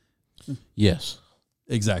 Yes,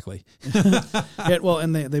 exactly.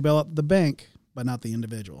 And they bail out the bank, but not the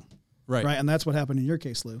individual. Right. And that's what happened in your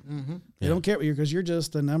case, Lou. Mm-hmm. They don't care because you're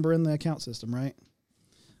just a number in the account system, right?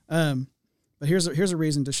 But here's a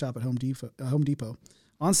reason to shop at Home Depot.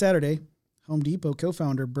 On Saturday, Home Depot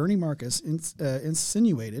co-founder Bernie Marcus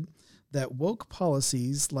insinuated that woke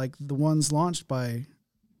policies like the ones launched by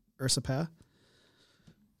Ursula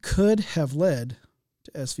could have led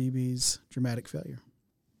to SVB's dramatic failure.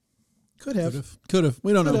 Could have.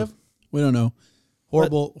 We don't know. We don't know.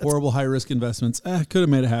 Horrible high risk investments. Could have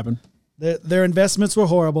made it happen. Their investments were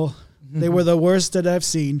horrible. Mm-hmm. They were the worst that I've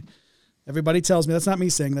seen. Everybody tells me. That's not me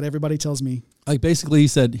saying that. Everybody tells me. Like basically he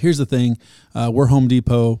said, here's the thing. We're Home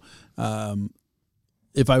Depot.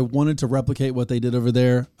 If I wanted to replicate what they did over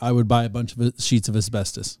there, I would buy a bunch of sheets of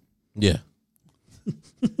asbestos. Yeah.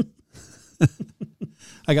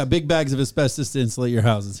 I got big bags of asbestos to insulate your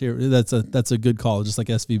houses. Here, that's a good call, just like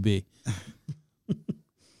SVB.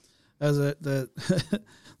 As the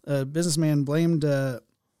businessman blamed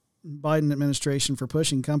Biden administration for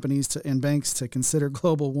pushing companies and banks to consider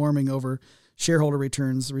global warming over shareholder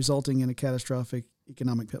returns, resulting in a catastrophic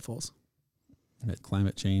economic pitfalls. That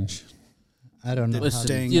climate change. I don't know.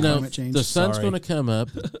 Listen, the sun's going to come up.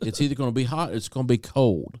 It's either going to be hot or it's going to be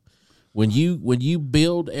cold. When you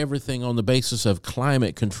build everything on the basis of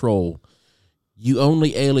climate control, you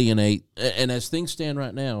only alienate. And as things stand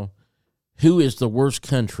right now, who is the worst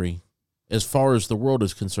country as far as the world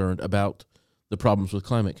is concerned about the problems with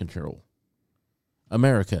climate control?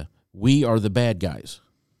 America. We are the bad guys.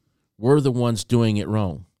 We're the ones doing it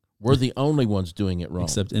wrong. We're the only ones doing it wrong.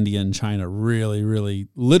 Except India and China really, really,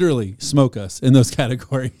 literally smoke us in those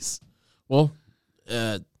categories. Well,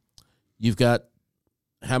 you've got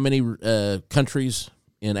how many countries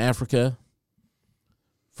in Africa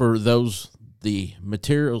for the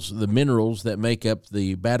materials, the minerals that make up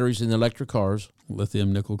the batteries in the electric cars?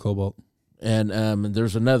 Lithium, nickel, cobalt. And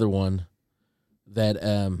there's another one that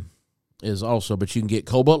is also, but you can get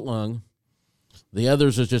cobalt lung. The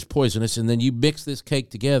others are just poisonous, and then you mix this cake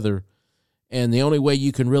together, and the only way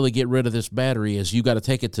you can really get rid of this battery is you got to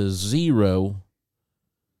take it to zero,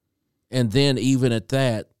 and then even at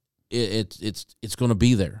that, it's going to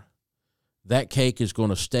be there. That cake is going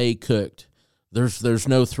to stay cooked. There's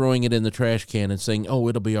no throwing it in the trash can and saying, oh,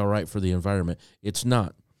 it'll be all right for the environment. It's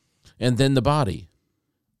not. And then the body,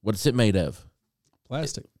 what's it made of?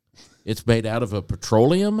 Plastic. It's made out of a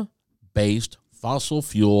petroleum-based fossil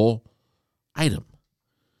fuel item.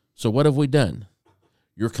 So what have we done?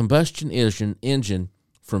 Your combustion engine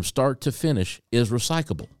from start to finish is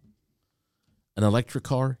recyclable. An electric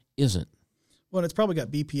car isn't. Well, it's probably got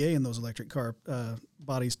BPA in those electric car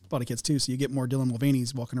body kits too, so you get more Dylan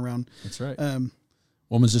Mulvaney's walking around. That's right.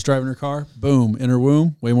 Woman's just driving her car. Boom, in her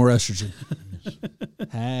womb, way more estrogen.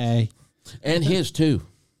 Hey, and his too.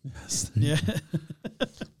 Yes. Yeah.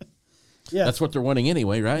 Yeah. That's what they're wanting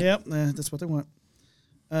anyway, right? Yep, that's what they want.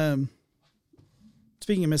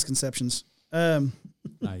 Speaking of misconceptions,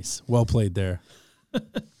 Nice. Well played there.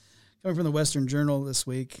 coming from the Western Journal this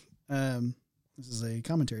week, this is a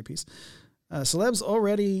commentary piece. Celebs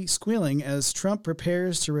already squealing as Trump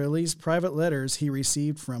prepares to release private letters he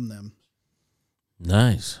received from them.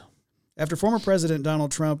 Nice. After former President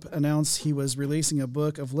Donald Trump announced he was releasing a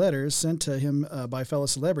book of letters sent to him by fellow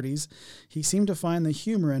celebrities, he seemed to find the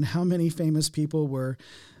humor in how many famous people were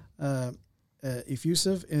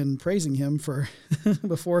effusive in praising him for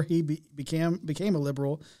before he became a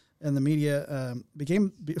liberal, and the media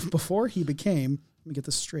before he became. Let me get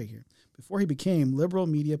this straight here. Before he became liberal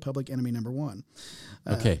media public enemy number one.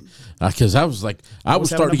 Okay, because I was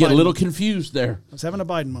starting to get a little confused there. I was having a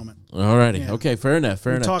Biden moment. All righty. Yeah. Okay, fair enough.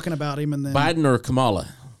 We're talking about him, and then Biden or Kamala?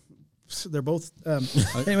 they're both.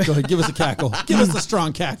 Anyway, Go ahead, give us a cackle. Give us the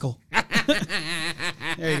strong cackle.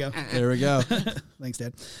 there you go. There we go. Thanks,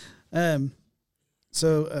 Dad.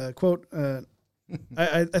 Quote,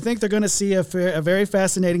 I think they're going to see a very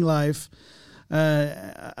fascinating life.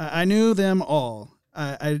 I knew them all.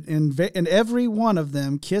 And every one of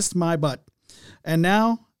them kissed my butt. And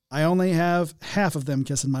now I only have half of them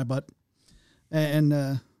kissing my butt. And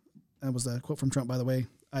that was a quote from Trump, by the way.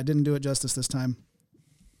 I didn't do it justice this time.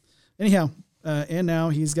 Anyhow, and now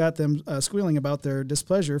he's got them squealing about their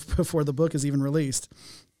displeasure before the book is even released.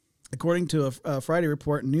 According to a Friday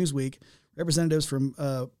report in Newsweek, representatives from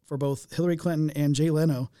for both Hillary Clinton and Jay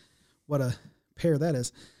Leno, what a pair that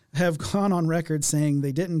is, have gone on record saying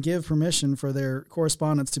they didn't give permission for their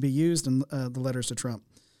correspondence to be used in the letters to Trump,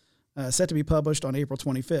 set to be published on April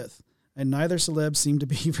 25th. And neither celeb seemed to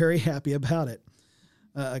be very happy about it.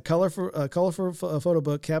 A colorful photo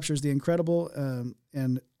book captures the incredible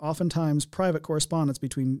and oftentimes private correspondence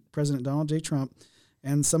between President Donald J. Trump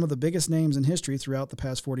and some of the biggest names in history throughout the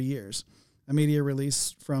past 40 years. A media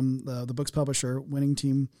release from the book's publisher, Winning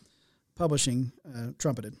Team Publishing,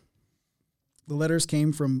 trumpeted. The letters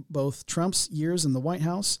came from both Trump's years in the White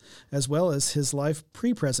House as well as his life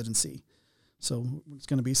pre-presidency. So it's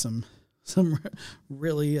going to be some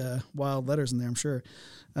really wild letters in there, I'm sure.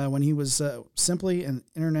 When he was simply an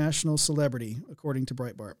international celebrity, according to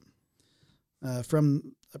Breitbart.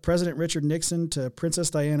 From President Richard Nixon to Princess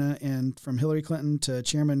Diana, and from Hillary Clinton to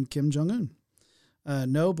Chairman Kim Jong-un.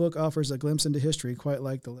 No book offers a glimpse into history quite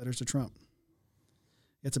like the letters to Trump.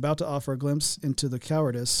 It's about to offer a glimpse into the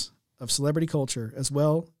cowardice of celebrity culture as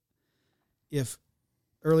well. If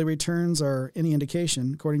early returns are any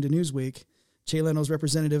indication, according to Newsweek, Jay Leno's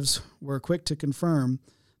representatives were quick to confirm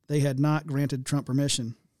they had not granted Trump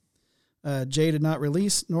permission. Jay did not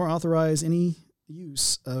release nor authorize any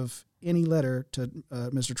use of any letter to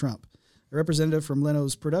Mr. Trump. A representative from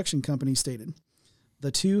Leno's production company stated, the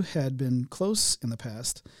two had been close in the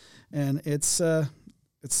past, and it's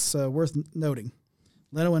worth noting.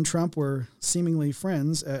 Leno and Trump were seemingly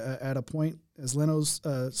friends at a point as Leno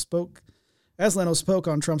spoke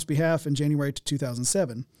on Trump's behalf in January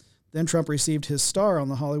 2007. Then Trump received his star on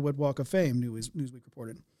the Hollywood Walk of Fame, Newsweek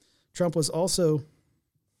reported. Trump was also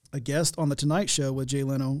a guest on The Tonight Show with Jay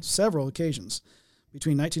Leno several occasions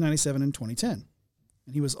between 1997 and 2010.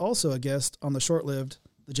 And he was also a guest on the short-lived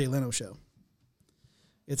The Jay Leno Show.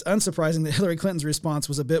 It's unsurprising that Hillary Clinton's response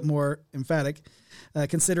was a bit more emphatic,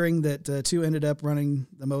 considering that two ended up running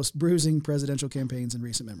the most bruising presidential campaigns in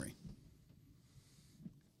recent memory.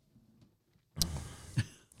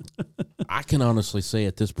 I can honestly say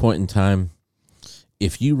at this point in time,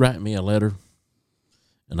 if you write me a letter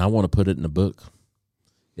and I want to put it in a book,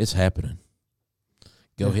 it's happening.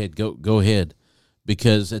 Go ahead.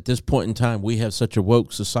 Because at this point in time, we have such a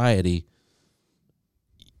woke society.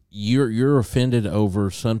 You're offended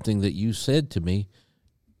over something that you said to me.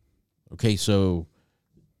 Okay, so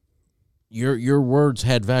your words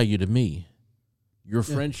had value to me. Your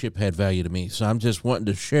friendship had value to me. So I'm just wanting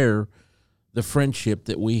to share the friendship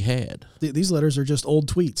that we had. These letters are just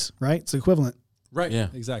old tweets, right? It's equivalent. Right. Yeah.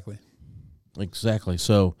 Exactly.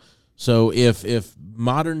 So if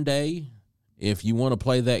modern day, if you want to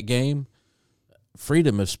play that game,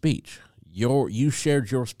 freedom of speech. You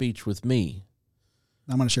shared your speech with me.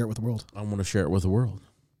 I'm going to share it with the world. I want to share it with the world.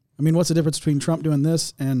 I mean, what's the difference between Trump doing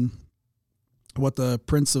this and what the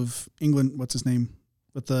Prince of England, what's his name?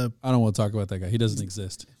 With the I don't want to talk about that guy. He doesn't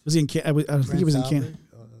exist. was he in? I think he was in Canada.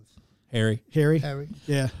 Harry. Harry.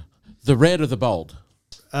 Yeah. The red or the bald?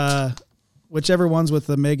 Whichever one's with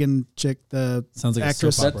the Megan chick, the Sounds like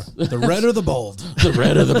actress. a soap opera. The red or the bold? The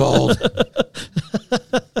red or the bald?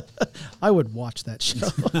 I would watch that show.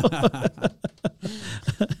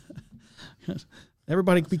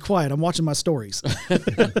 Everybody be quiet. I'm watching my stories.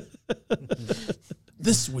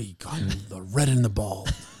 This week on the red and the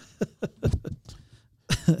bald.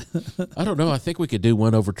 I don't know. I think we could do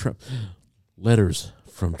one over Trump. Letters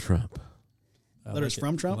from Trump. Letters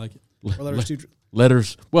from Trump? I like it. Or letters to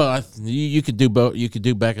Letters. Well, you could do both. You could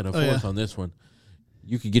do back and forth yeah. on this one.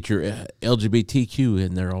 You could get your LGBTQ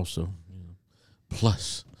in there also.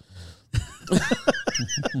 Plus.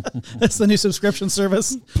 That's the new subscription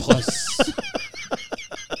service. Plus.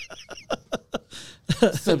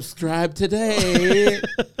 Subscribe today.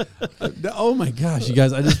 Oh my gosh, you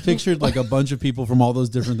guys! I just pictured like a bunch of people from all those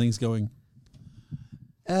different things going.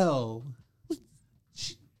 L.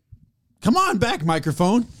 Come on back,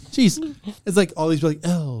 microphone. Jeez, it's like all these like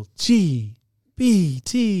L G B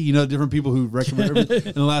T. You know, different people who recommend everything,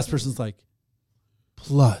 and the last person's like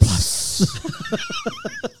plus.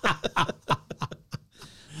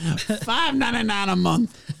 $5.99 a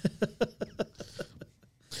month.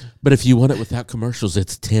 But if you want it without commercials,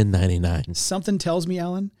 it's $10.99. Something tells me,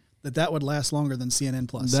 Alan, that would last longer than CNN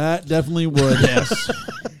Plus. That definitely would. Yes.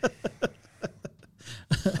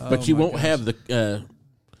 But you won't have the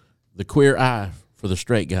queer eye for the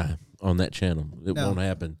straight guy on that channel. It won't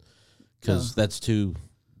happen because that's too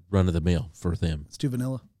run of the mill for them. It's too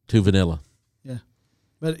vanilla. Too vanilla. Yeah.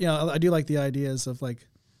 But, you know, I do like the ideas of like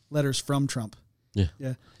letters from Trump. Yeah.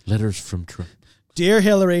 Yeah. Letters from Trump. Dear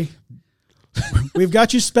Hillary, we've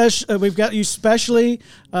got you specially.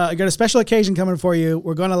 Got a special occasion coming for you.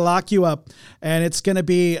 We're going to lock you up, and it's going to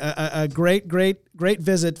be a great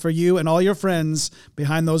visit for you and all your friends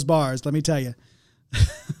behind those bars. Let me tell you.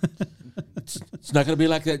 It's not going to be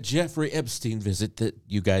like that Jeffrey Epstein visit that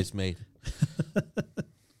you guys made.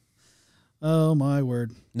 Oh my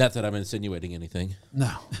word! Not that I'm insinuating anything.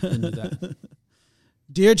 No. Didn't do that.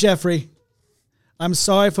 Dear Jeffrey, I'm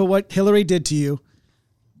sorry for what Hillary did to you.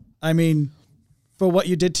 I mean, for what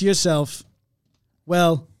you did to yourself.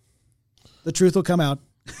 Well, the truth will come out.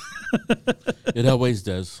 It always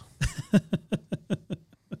does.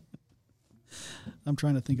 I'm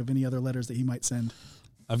trying to think of any other letters that he might send.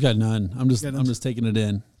 I've got none. I'm just taking it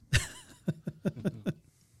in.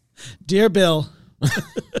 Dear Bill,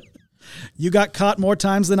 you got caught more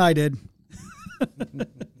times than I did.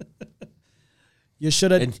 You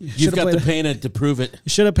should have. And you've got the paint to prove it. You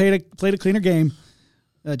should have played a cleaner game.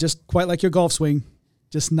 Just quite like your golf swing.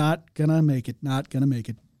 Just not gonna make it. Not gonna make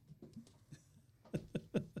it.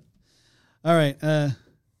 All right.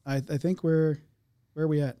 I think where are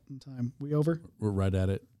we at in time? We over? We're right at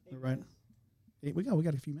it. We're right. We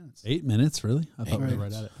got a few minutes. 8 minutes, really? I thought we were Right.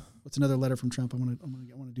 right at it. What's another letter from Trump? I want to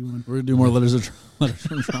do one. We're gonna do more letters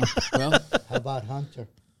from Trump. Well, How about Hunter?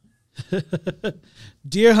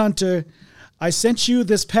 Dear Hunter, I sent you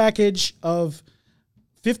this package of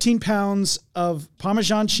 15 pounds of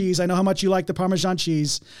Parmesan cheese. I know how much you like the Parmesan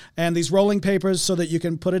cheese, and these rolling papers so that you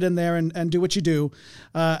can put it in there and do what you do.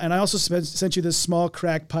 And I also sent you this small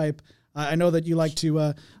crack pipe. I know that you like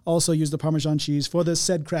to also use the Parmesan cheese for this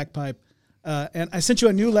said crack pipe. And I sent you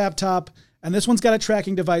a new laptop, and this one's got a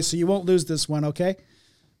tracking device, so you won't lose this one, okay?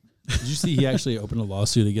 Did you see he actually opened a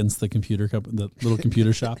lawsuit against the computer company, the little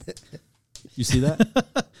computer shop? You see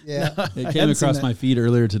that? Yeah. It came across my feed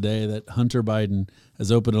earlier today that Hunter Biden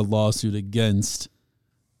has opened a lawsuit against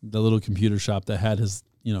the little computer shop that had his,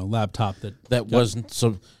 laptop that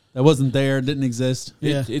wasn't there, didn't exist.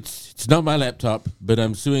 Yeah. It's not my laptop, but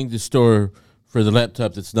I'm suing the store for the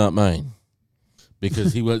laptop that's not mine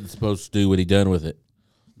because he wasn't supposed to do what he done with it.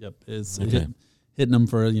 Yep, it's Okay. hitting him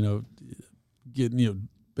for getting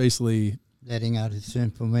basically Letting out his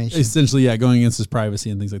information. essentially going against his privacy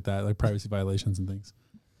and things like that, like privacy violations and things.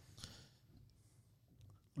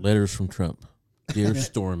 Letters from Trump. Dear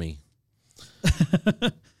Stormy,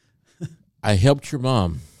 I helped your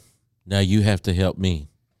mom. Now you have to help me.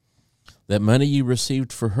 That money you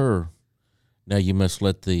received for her, now you must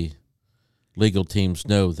let the legal teams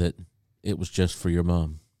know that it was just for your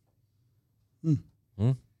mom.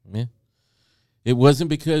 Yeah. It wasn't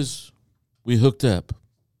because we hooked up.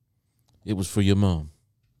 It was for your mom.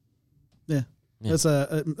 Yeah. Yeah. That's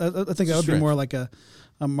I think that would be Stretch. more like a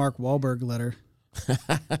Mark Wahlberg letter.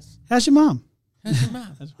 How's your mom? How's your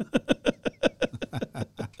mom?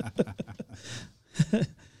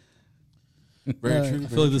 Very true. I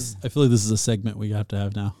feel like this is a segment we have to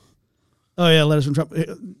have now. Oh yeah, letters from Trump.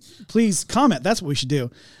 Please comment. That's what we should do.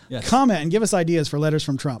 Yes. Comment and give us ideas for letters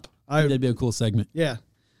from Trump. That'd be a cool segment. Yeah.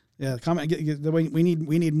 Comment. We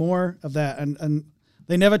need more of that. And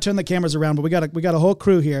they never turn the cameras around, but we got a whole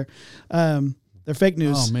crew here. They're fake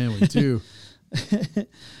news. Oh man, we do.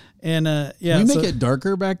 And Can we make it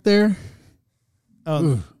darker back there?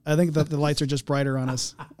 I think that the lights are just brighter on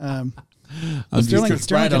us. Sterling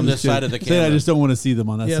bright on this side of the camera. I just don't want to see them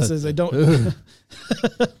on that side. Yes, I don't.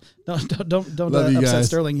 Don't upset guys.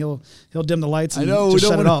 Sterling. He'll dim the lights and I know, just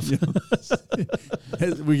shut it off.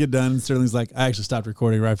 We get done, and Sterling's like, I actually stopped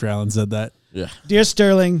recording right after Alan said that. Yeah. Dear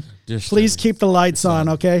Sterling, Dear please Sterling. keep the lights on,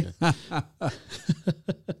 okay?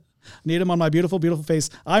 Need them on my beautiful, beautiful face.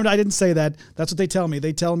 I didn't say that. That's what they tell me.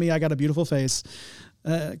 They tell me I got a beautiful face.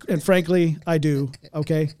 And frankly, I do,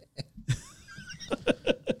 okay?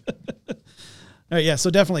 All right, yeah, so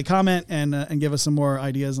definitely comment and give us some more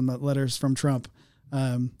ideas on the letters from Trump.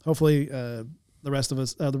 Hopefully the rest of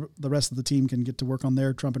us, the rest of the team can get to work on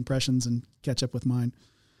their Trump impressions and catch up with mine.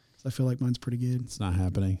 So I feel like mine's pretty good. It's not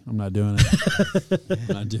happening. I'm not doing it.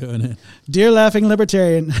 I'm not doing it. Dear Laughing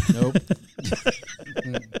Libertarian. Nope.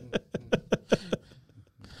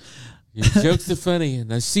 Your jokes are funny,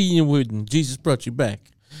 and I see you would, and Jesus brought you back.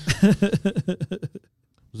 It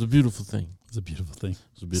was a beautiful thing. It's a beautiful thing.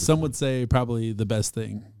 It's a beautiful Some thing. would say probably the best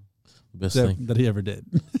thing Best thing. that he ever did.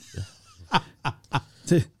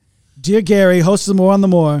 Dear Gary, host of More on the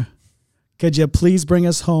More, could you please bring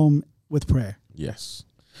us home with prayer? Yes.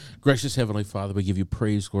 Gracious Heavenly Father, we give you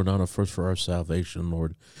praise, Lord, and honor first for our salvation,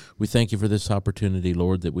 Lord. We thank you for this opportunity,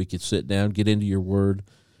 Lord, that we could sit down, get into your word,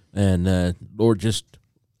 and, Lord,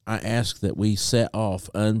 I ask that we set off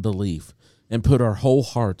unbelief and put our whole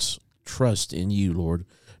heart's trust in you, Lord,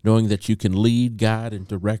 knowing that you can lead, guide, and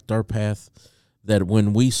direct our path, that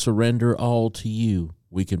when we surrender all to you,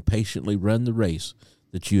 we can patiently run the race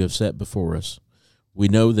that you have set before us. We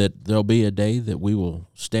know that there'll be a day that we will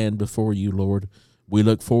stand before you, Lord. We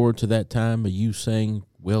look forward to that time of you saying,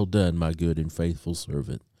 well done, my good and faithful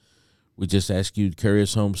servant. We just ask you to carry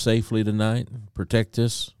us home safely tonight, protect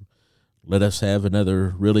us. Let us have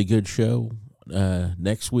another really good show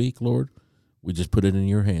next week, Lord. We just put it in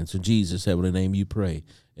your hands. In Jesus' heavenly name you pray.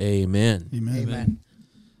 Amen. Amen.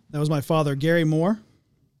 That was my father, Gary Moore.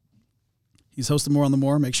 He's hosting More on the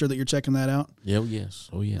More. Make sure that you're checking that out. Yeah, oh, yes.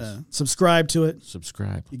 Oh, yes. Subscribe to it.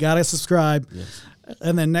 Subscribe. You got to subscribe. Yes.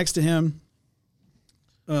 And then next to him,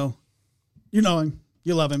 well, you know him.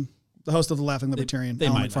 You love him. The host of The Laughing Libertarian. They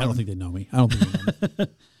Alan might. I McFarland. don't think they know me. I don't think they know me.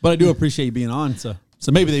 But I do appreciate you being on, so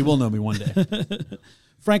maybe they will know me one day.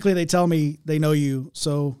 Frankly, they tell me they know you,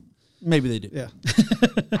 so Maybe they do. yeah.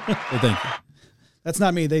 Well, thank you. That's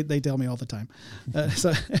not me. They tell me all the time.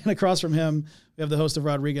 And across from him, we have the host of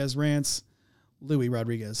Rodriguez Rants, Louis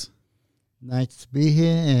Rodriguez. Nice to be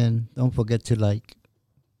here, and don't forget to like.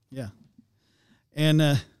 Yeah. And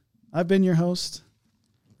I've been your host,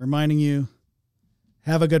 reminding you,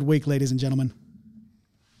 have a good week, ladies and gentlemen.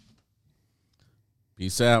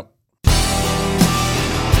 Peace out.